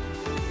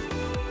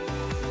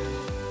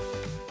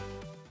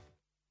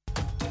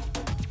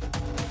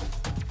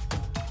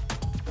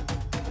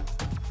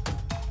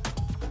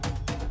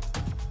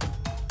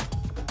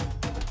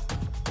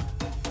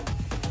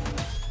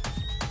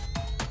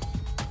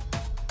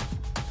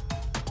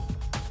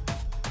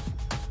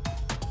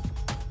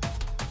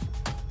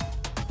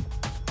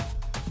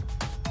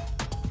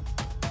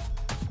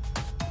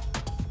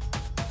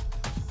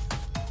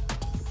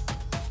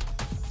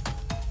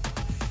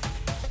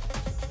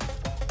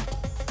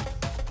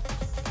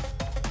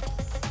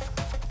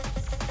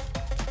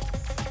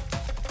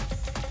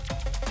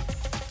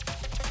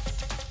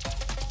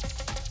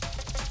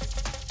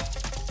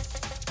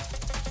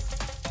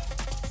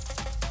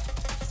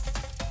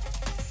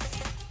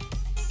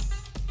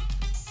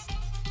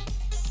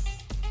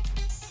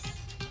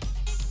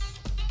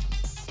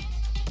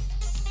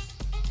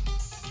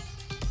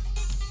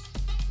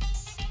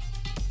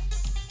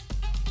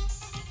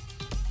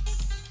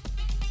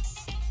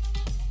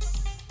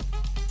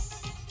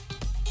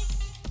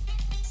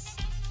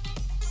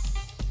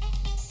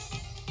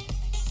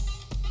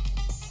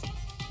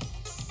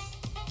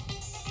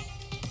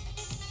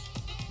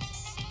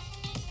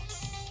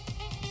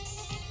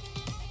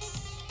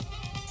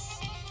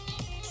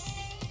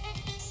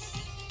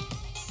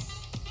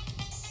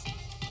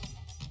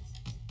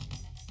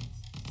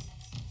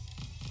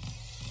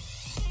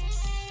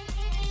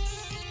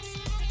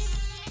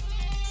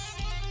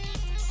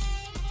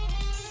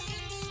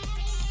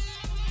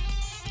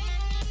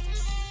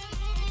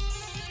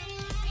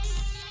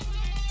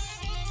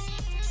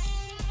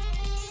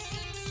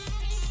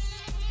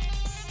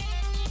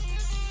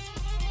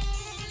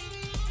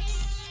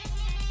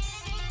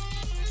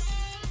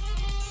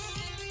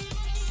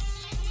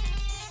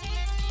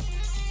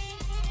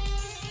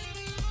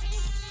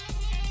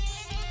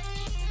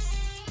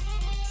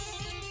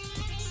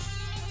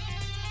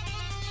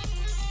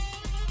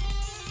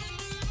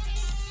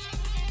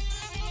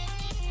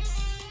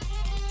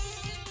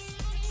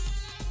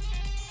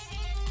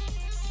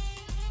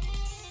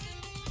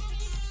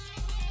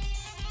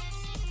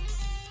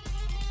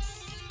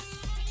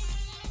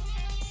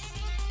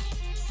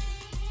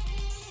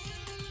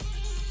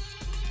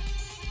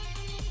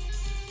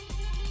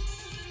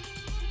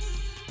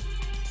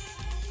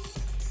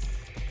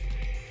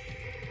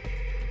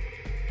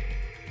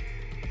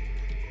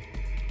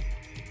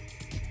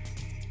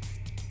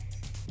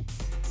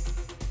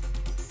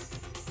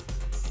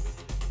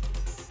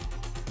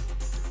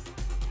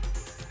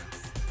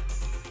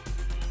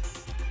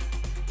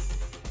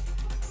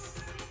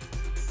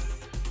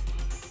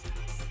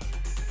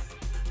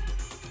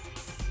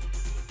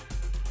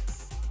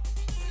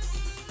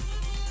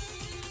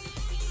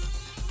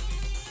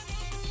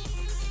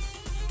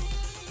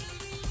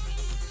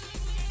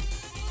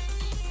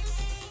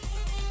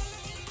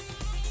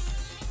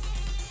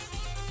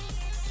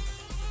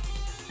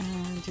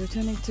 You're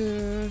tuning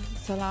to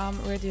Salam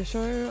Radio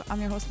Show.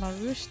 I'm your host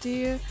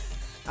Marushti.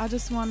 I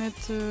just wanted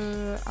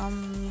to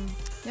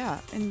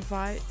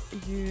invite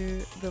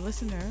you, the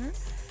listener,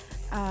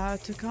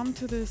 to come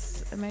to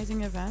this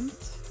amazing event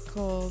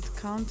called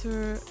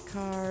Counter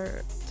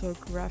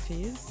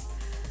Cartographies,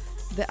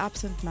 The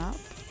Absent Map.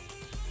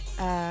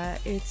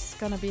 It's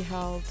gonna be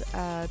held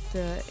at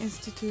the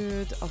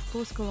Institute of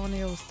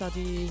Post-Colonial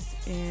Studies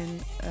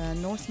in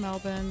North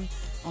Melbourne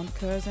on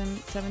Curzon,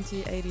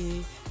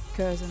 7080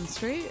 Curzon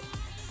Street.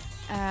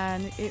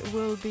 And it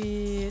will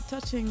be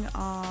touching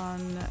on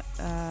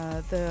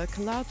the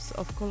collapse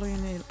of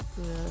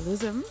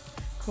colonialism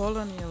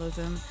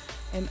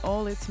in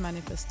all its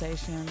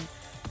manifestation.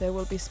 There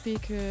will be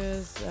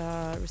speakers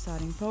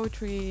reciting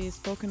poetry,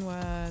 spoken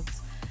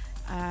words,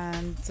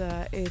 and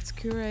it's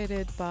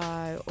curated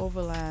by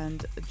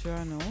Overland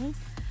Journal.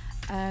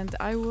 And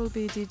I will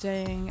be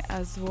DJing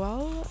as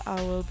well.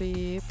 I will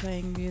be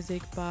playing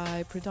music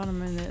by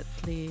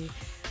predominantly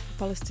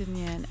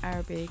Palestinian,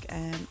 Arabic,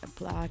 and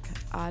Black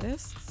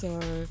artists. So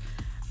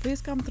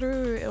please come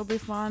through. It'll be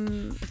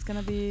fun. It's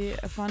gonna be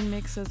a fun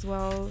mix as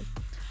well.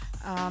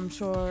 I'm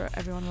sure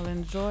everyone will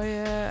enjoy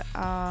it,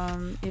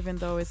 even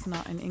though it's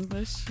not in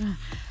English.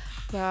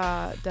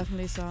 But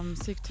definitely some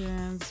sick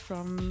tunes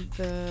from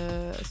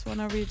the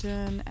Swana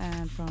region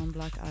and from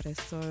Black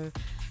artists. So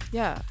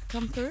yeah,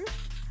 come through.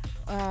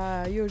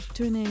 You're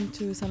tuning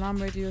to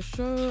Salam Radio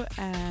Show,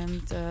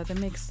 and the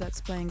mix that's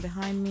playing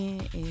behind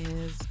me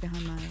is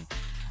behind my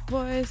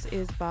voice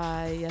is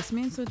by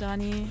Yasmin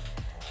Sudani.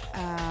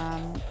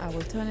 I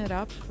will turn it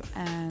up,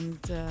 and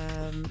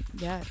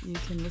yeah, you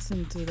can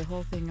listen to the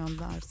whole thing on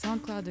our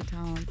SoundCloud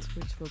account,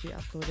 which will be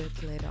uploaded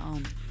later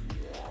on.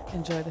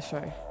 Enjoy the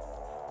show.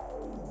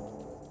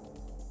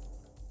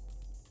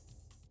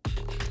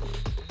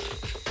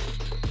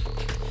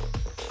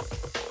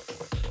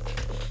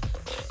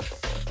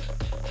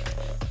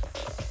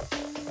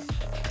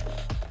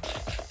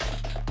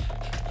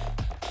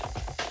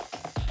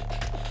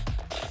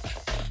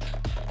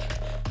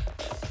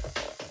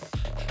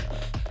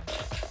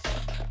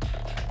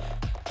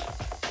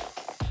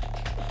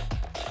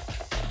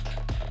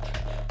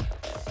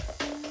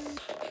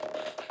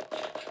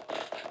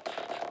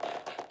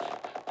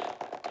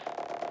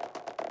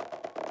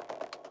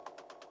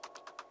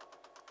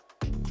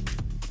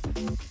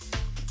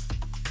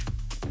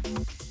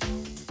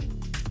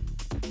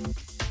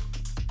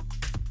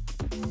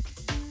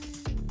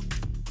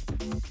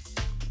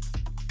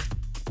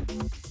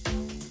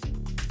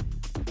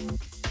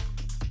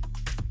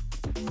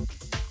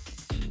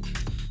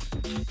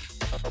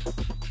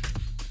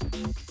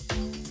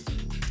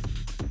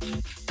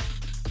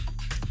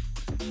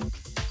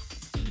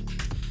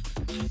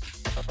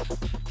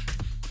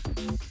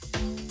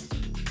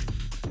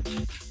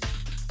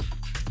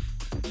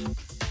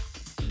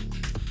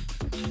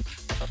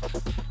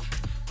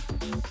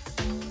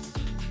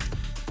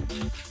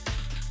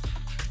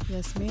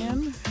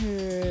 Yasmin,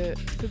 who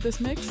did this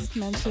mix,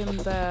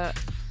 mentioned that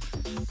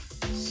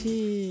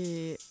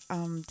she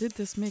did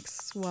this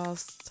mix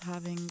whilst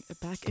having a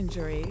back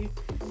injury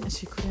and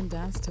she couldn't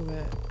dance to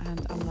it.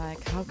 And I'm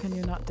like, how can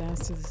you not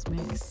dance to this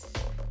mix?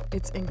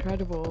 It's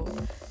incredible.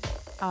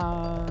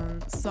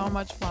 So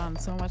much fun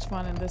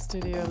in the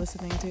studio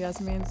listening to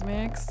Yasmin's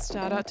mix.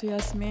 Shout out to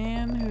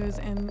Yasmin, who's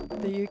in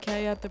the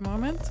UK at the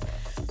moment,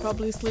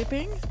 probably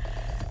sleeping.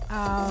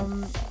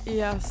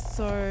 Yes,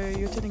 so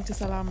you're tuning to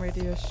Salam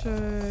Radio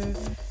Show.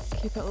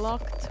 Keep it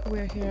locked.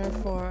 We're here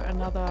for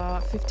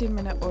another 15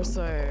 minutes or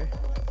so.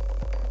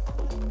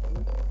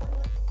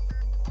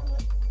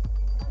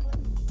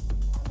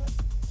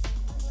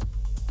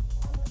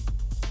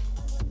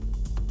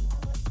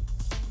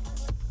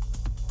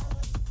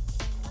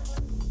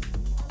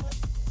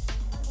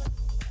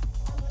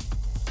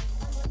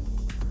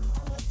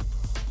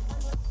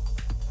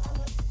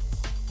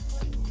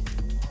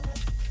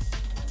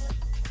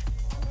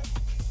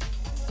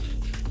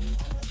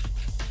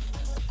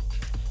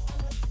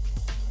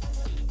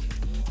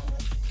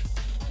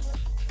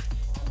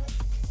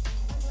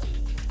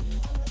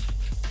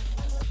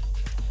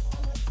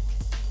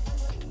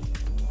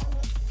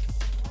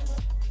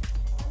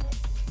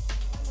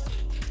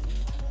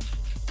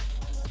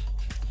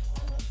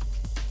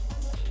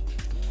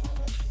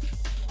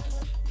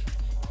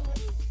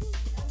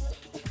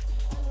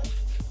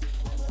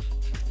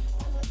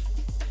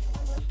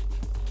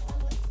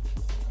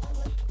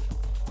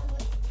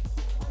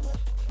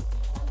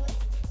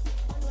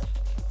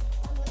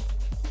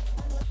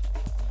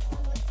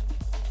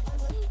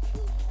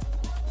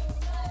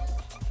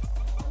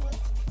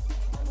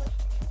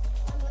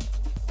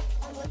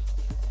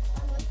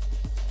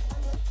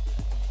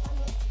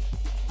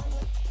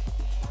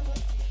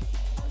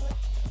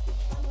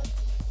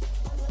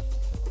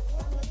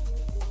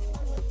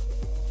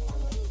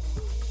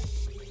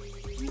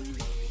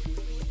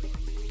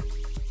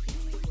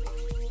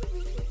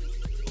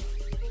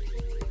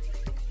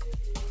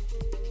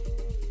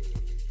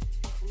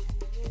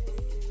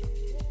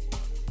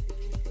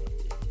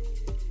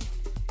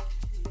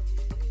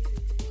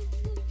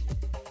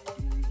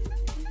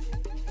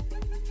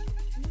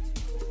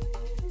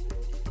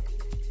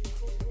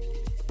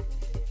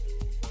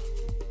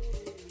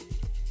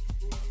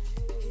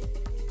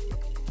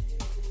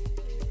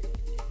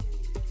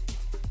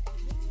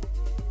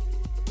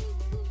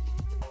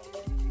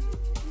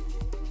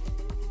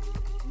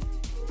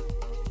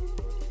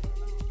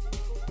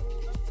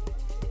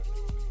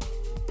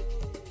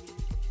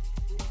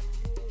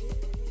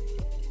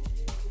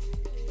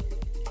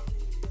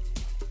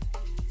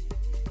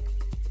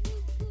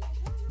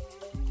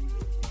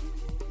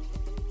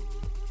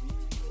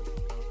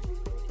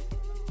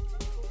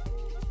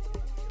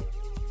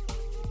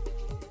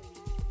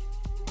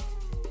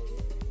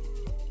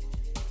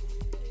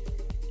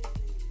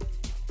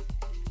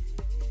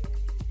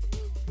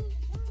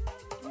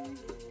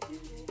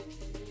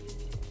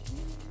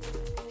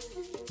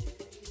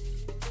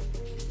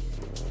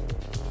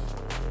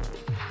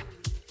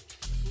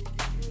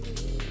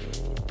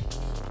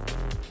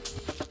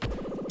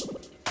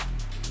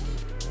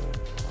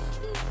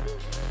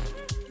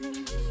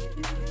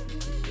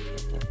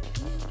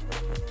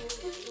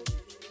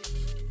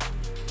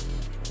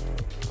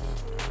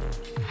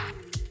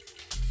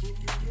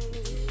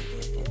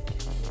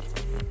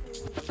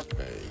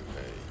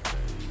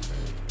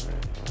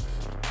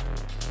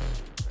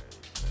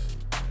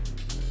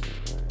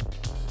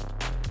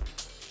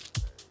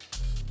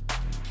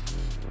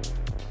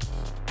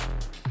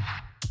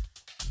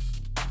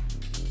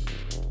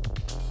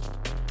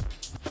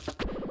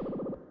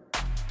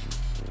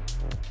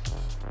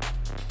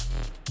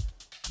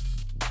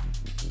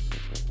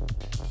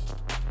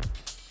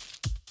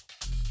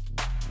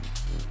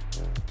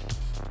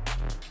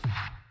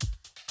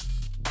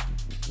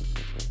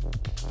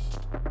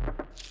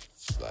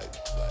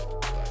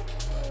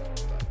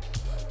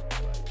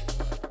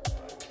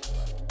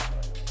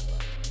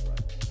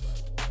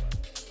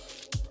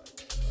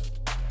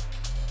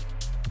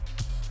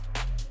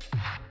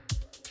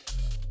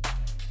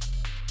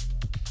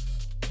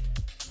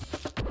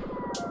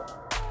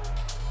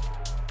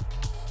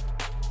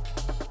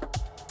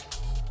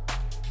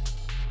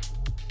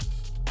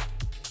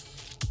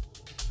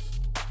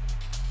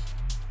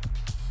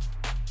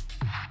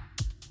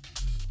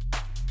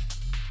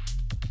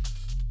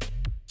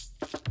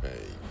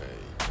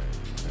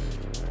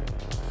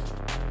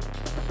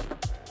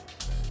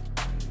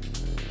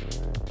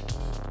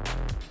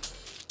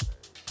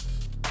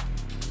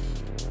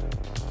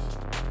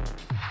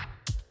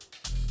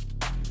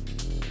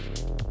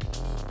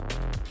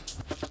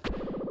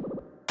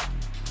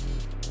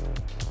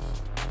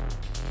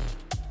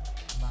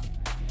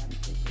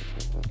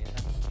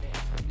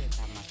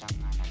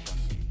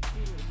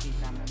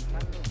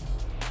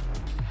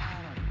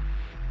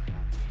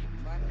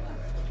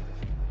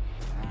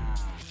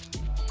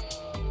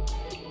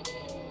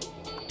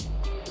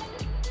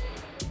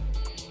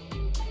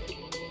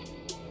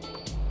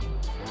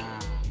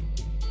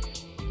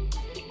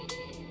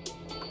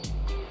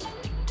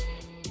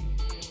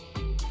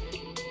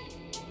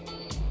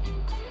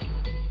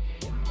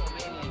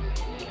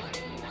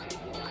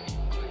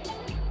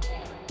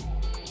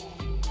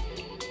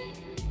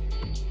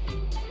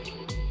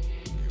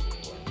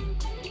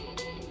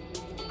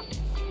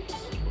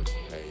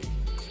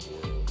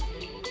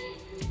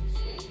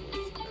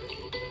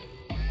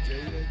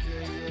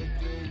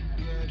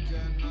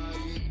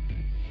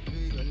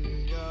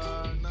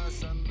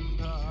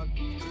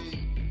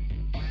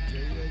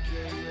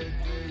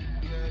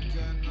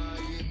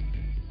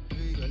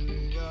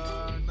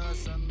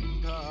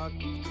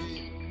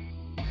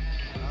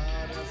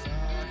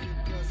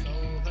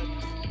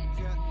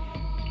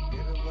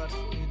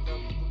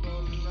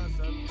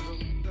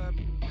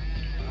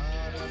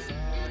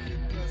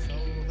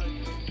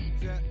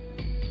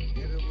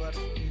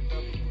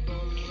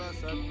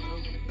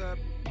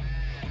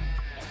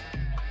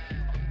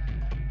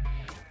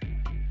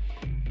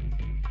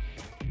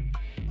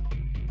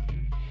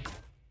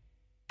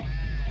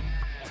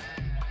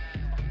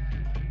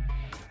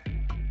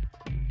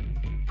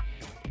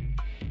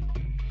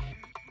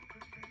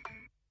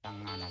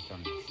 Son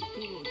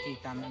situ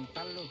citanan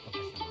talu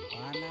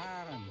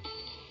pakasampanaran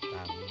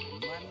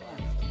taman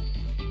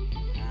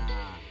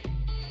nah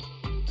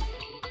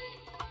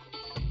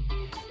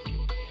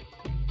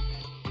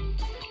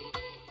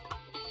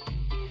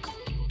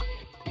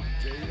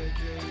Jaya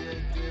Jaya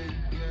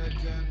Jaya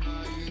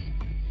Janayit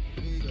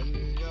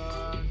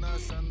Vigalyana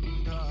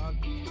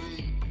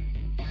Sandhatri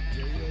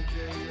Jaya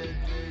Jaya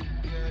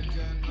Jaya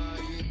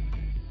Janayit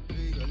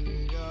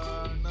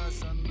Vigalyana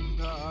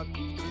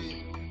Sandhatri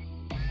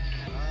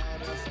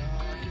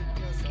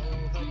Arasahitya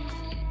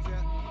Sauhajya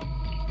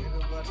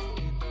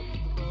Nirvartita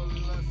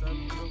Pudolla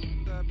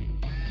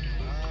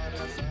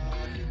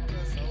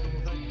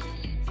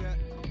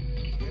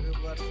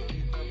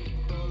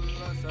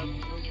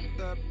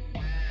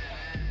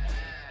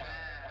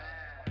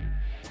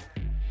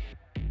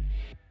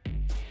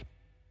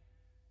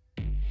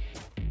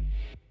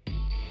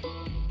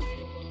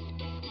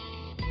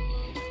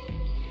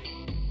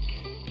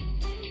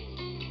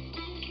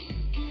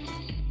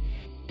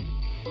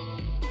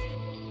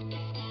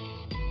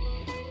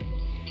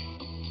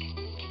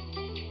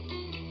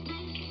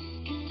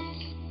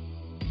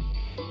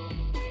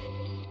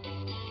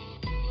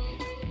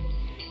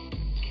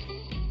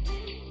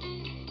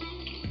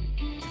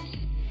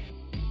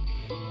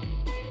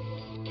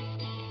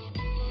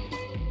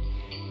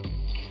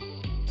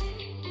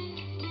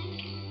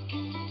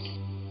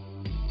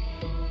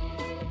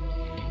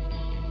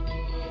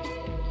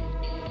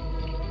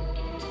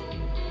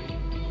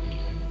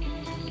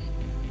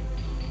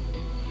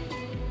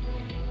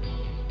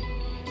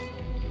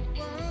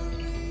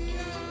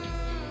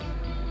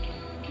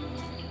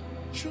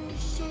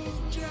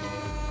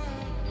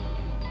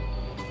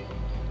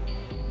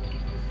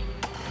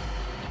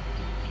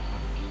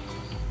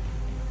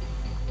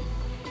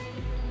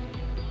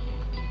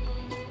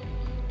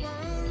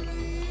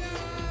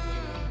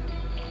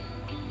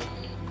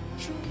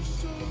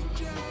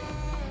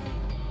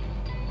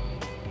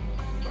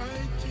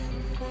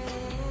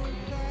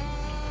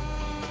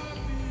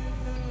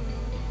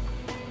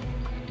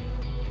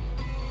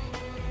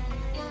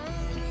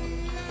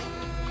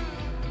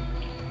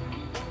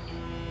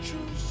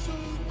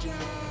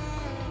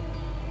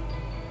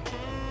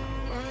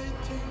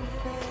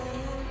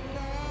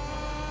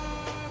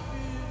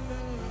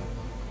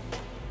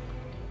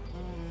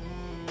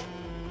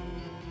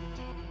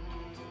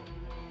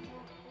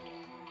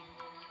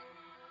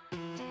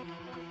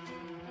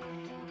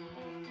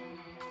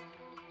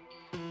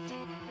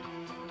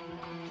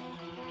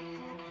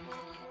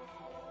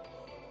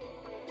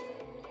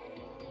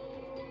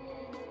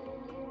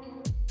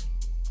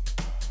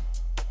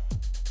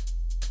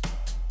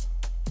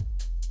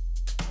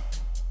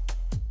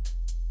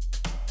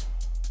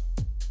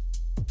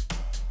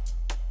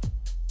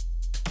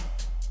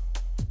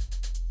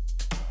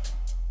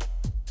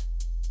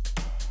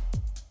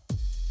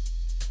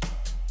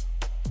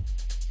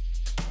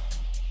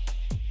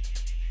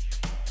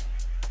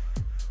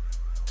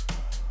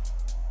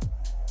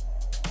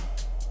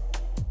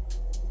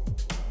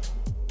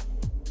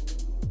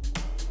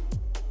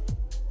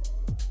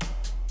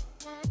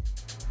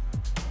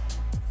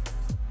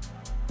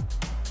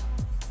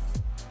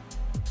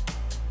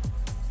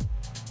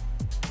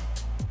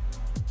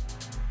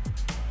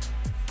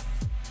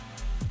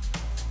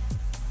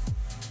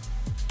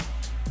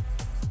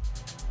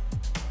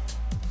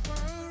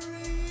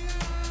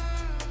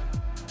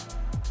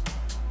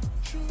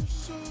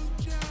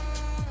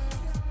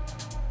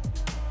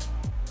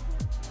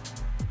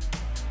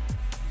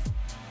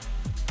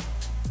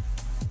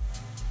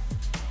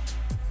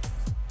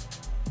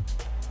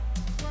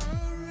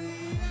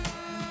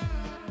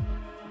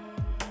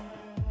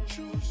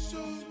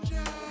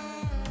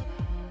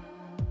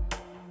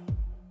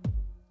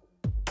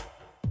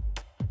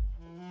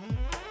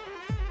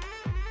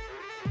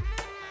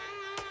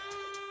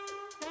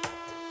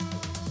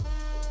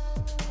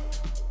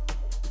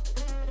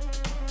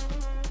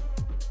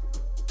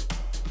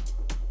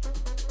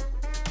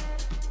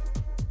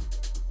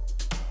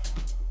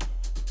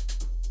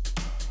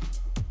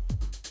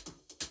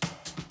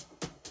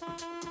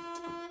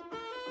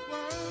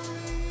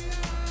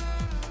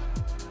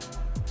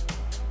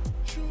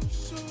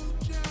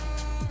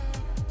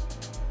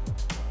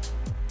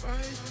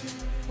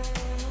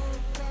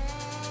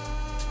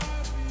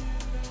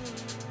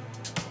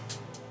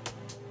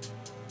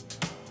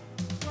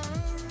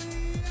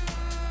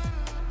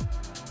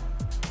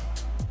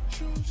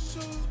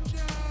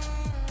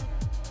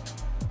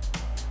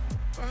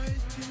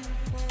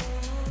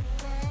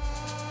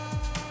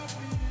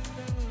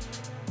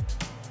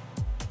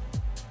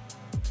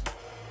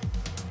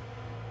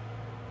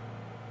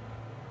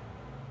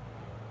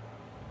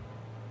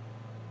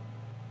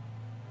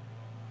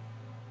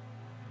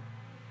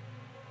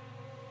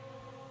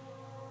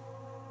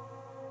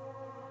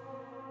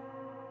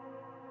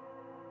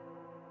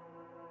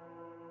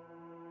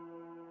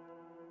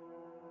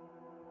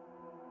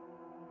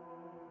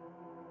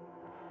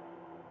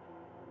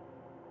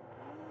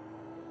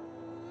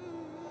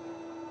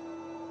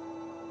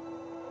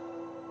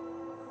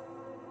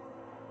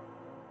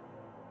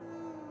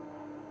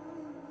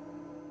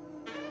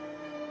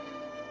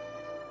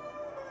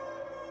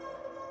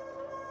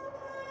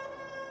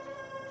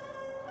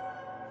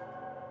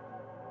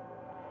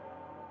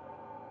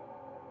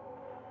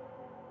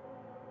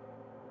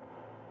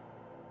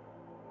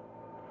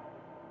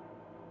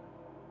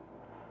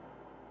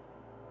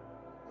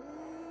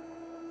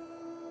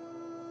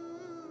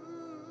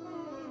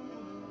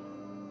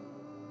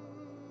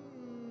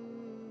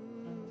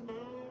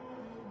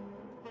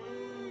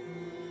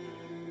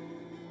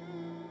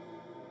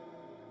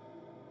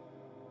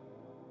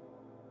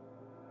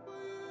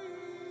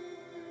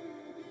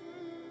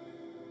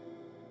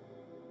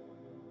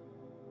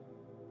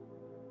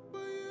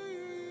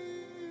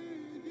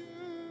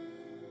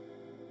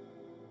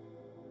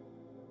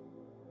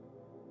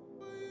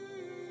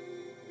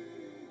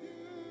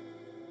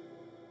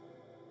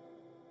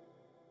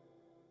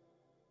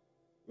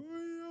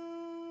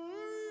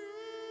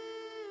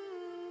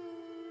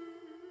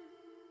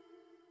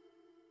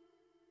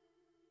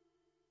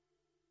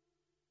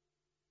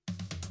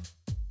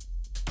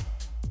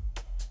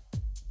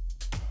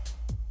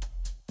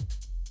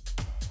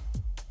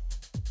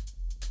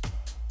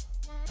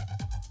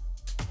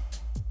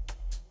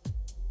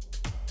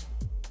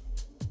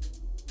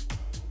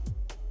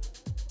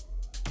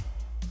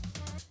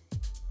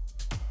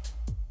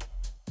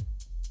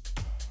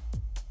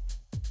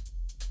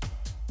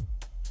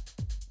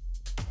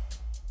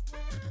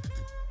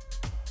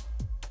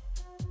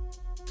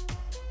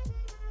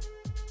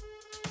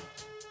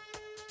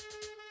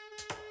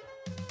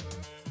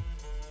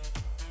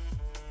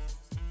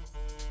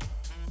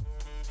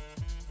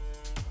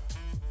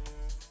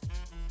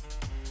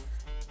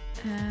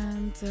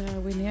and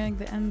we're nearing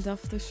the end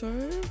of the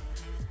show.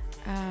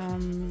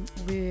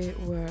 We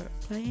were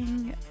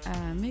playing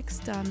a mix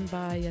done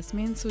by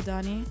Yasmin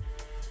Soudani.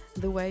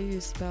 The way you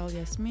spell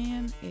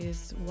Yasmin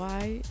is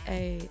Yasmeen,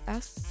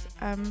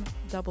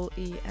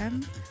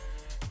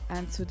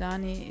 and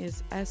Soudani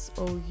is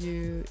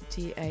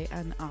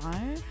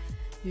Soudani.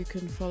 You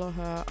can follow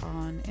her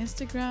on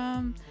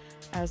Instagram,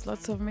 as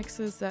lots of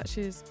mixes that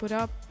she's put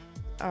up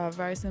are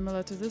very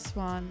similar to this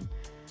one.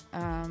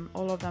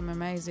 All of them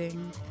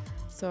amazing.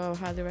 So I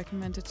highly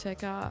recommend to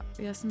check out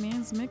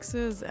Yasmin's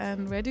mixes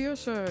and radio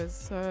shows.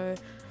 So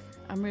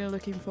I'm really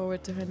looking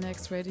forward to her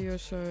next radio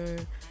show,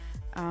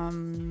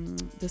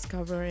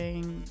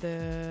 discovering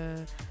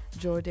the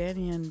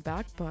Jordanian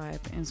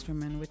bagpipe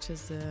instrument, which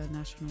is the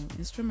national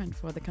instrument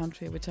for the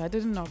country, which I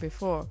didn't know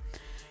before.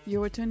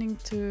 You were tuning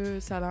to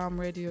Salam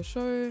Radio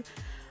Show.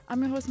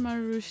 I'm your host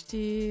Maru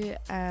Rushdie,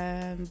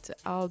 and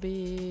I'll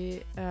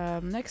be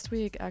next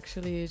week.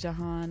 Actually,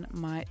 Jahan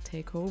might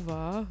take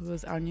over,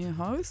 who's our new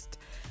host.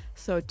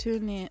 So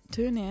tune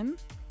in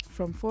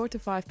from 4 to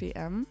 5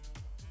 p.m.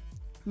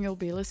 You'll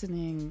be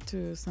listening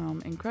to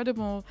some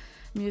incredible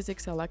music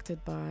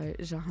selected by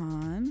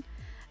Jahan,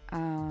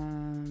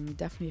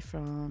 definitely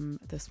from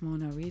the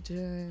Smyrna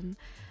region.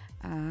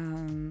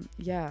 And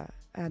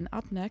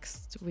up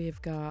next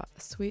we've got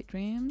Sweet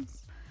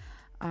Dreams,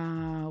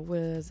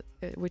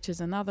 which is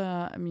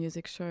another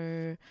music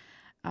show,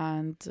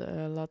 and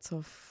lots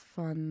of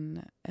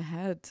fun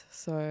ahead.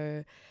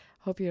 So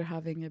hope you're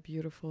having a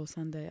beautiful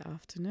Sunday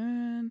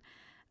afternoon.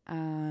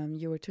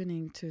 You were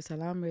tuning to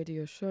Salam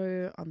Radio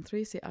Show on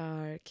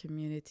 3CR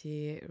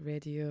Community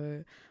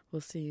Radio.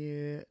 We'll see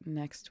you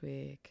next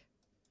week.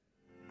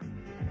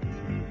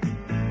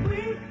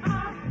 We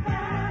are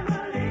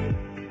family.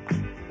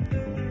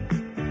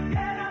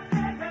 Get up,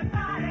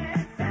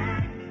 everybody,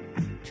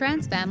 sing.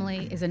 Trans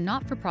Family is a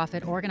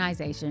not-for-profit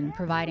organization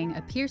providing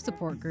a peer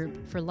support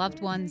group for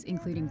loved ones,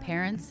 including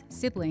parents,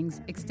 siblings,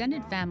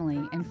 extended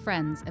family, and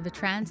friends of a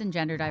trans and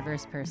gender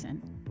diverse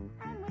person.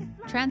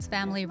 Trans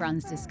Family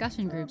runs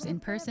discussion groups in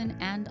person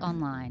and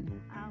online.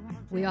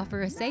 We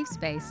offer a safe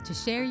space to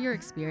share your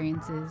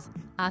experiences,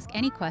 ask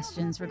any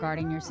questions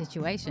regarding your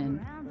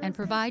situation, and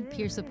provide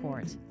peer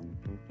support.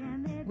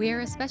 We are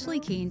especially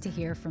keen to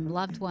hear from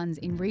loved ones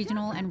in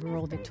regional and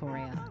rural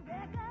Victoria.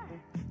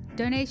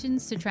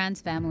 Donations to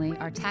Trans Family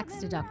are tax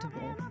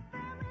deductible.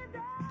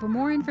 For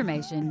more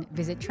information,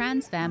 visit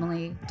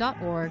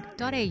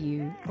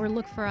transfamily.org.au or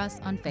look for us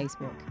on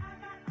Facebook.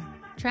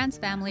 Trans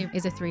Family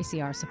is a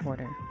 3CR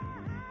supporter.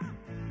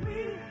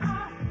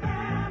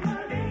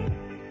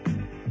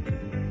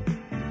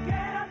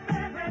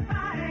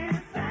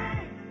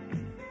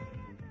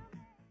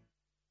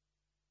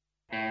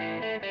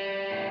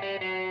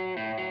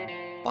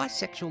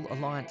 Bisexual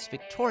Alliance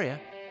Victoria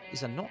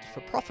is a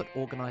not-for-profit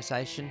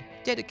organisation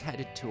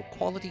dedicated to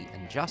equality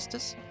and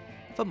justice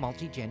for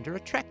multigender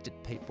attracted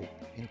people,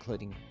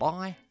 including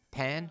bi,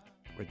 pan,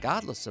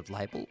 regardless of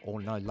label or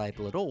no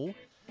label at all,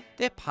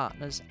 their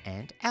partners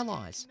and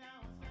allies.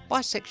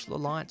 Bisexual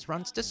Alliance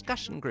runs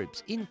discussion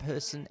groups in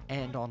person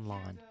and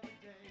online.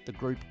 The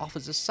group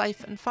offers a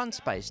safe and fun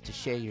space to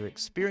share your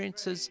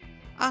experiences,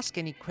 ask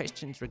any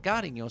questions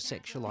regarding your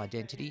sexual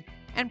identity,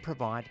 and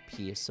provide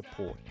peer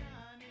support.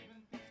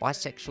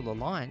 Bisexual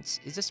Alliance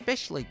is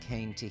especially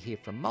keen to hear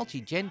from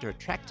multigender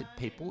attracted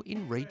people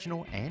in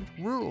regional and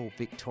rural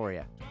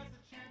Victoria.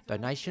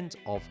 Donations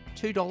of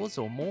 $2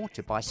 or more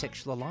to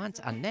Bisexual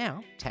Alliance are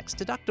now tax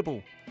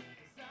deductible.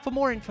 For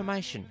more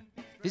information,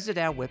 visit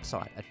our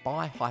website at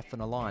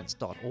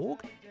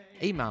bi-alliance.org,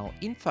 email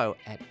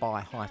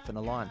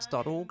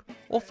info@bi-alliance.org,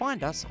 or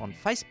find us on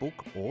Facebook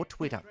or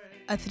Twitter.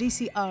 A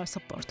 3CR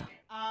supporter.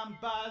 I'm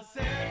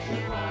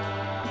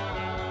bisexual.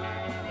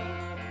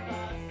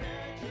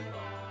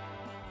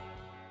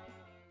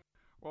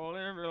 Well,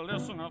 if you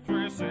listen to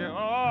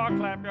 3CR,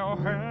 clap your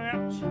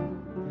hands.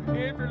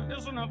 If you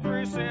listen to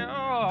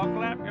 3CR,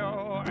 clap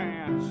your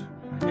hands.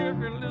 If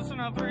you listen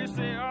to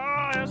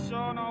 3CR, let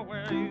sure know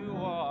where you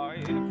are.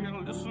 If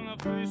you listen to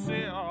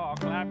 3CR,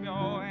 clap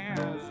your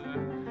hands.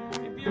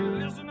 If you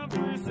listen to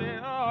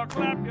 3CR,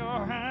 clap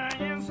your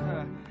hands.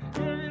 If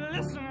you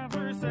listen to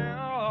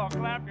 3CR,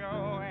 clap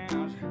your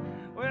hands.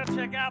 Well,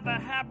 check out the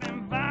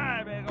happening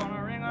vibe. They're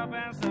gonna ring up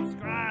and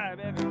subscribe.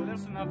 If you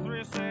listen to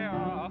 3CR.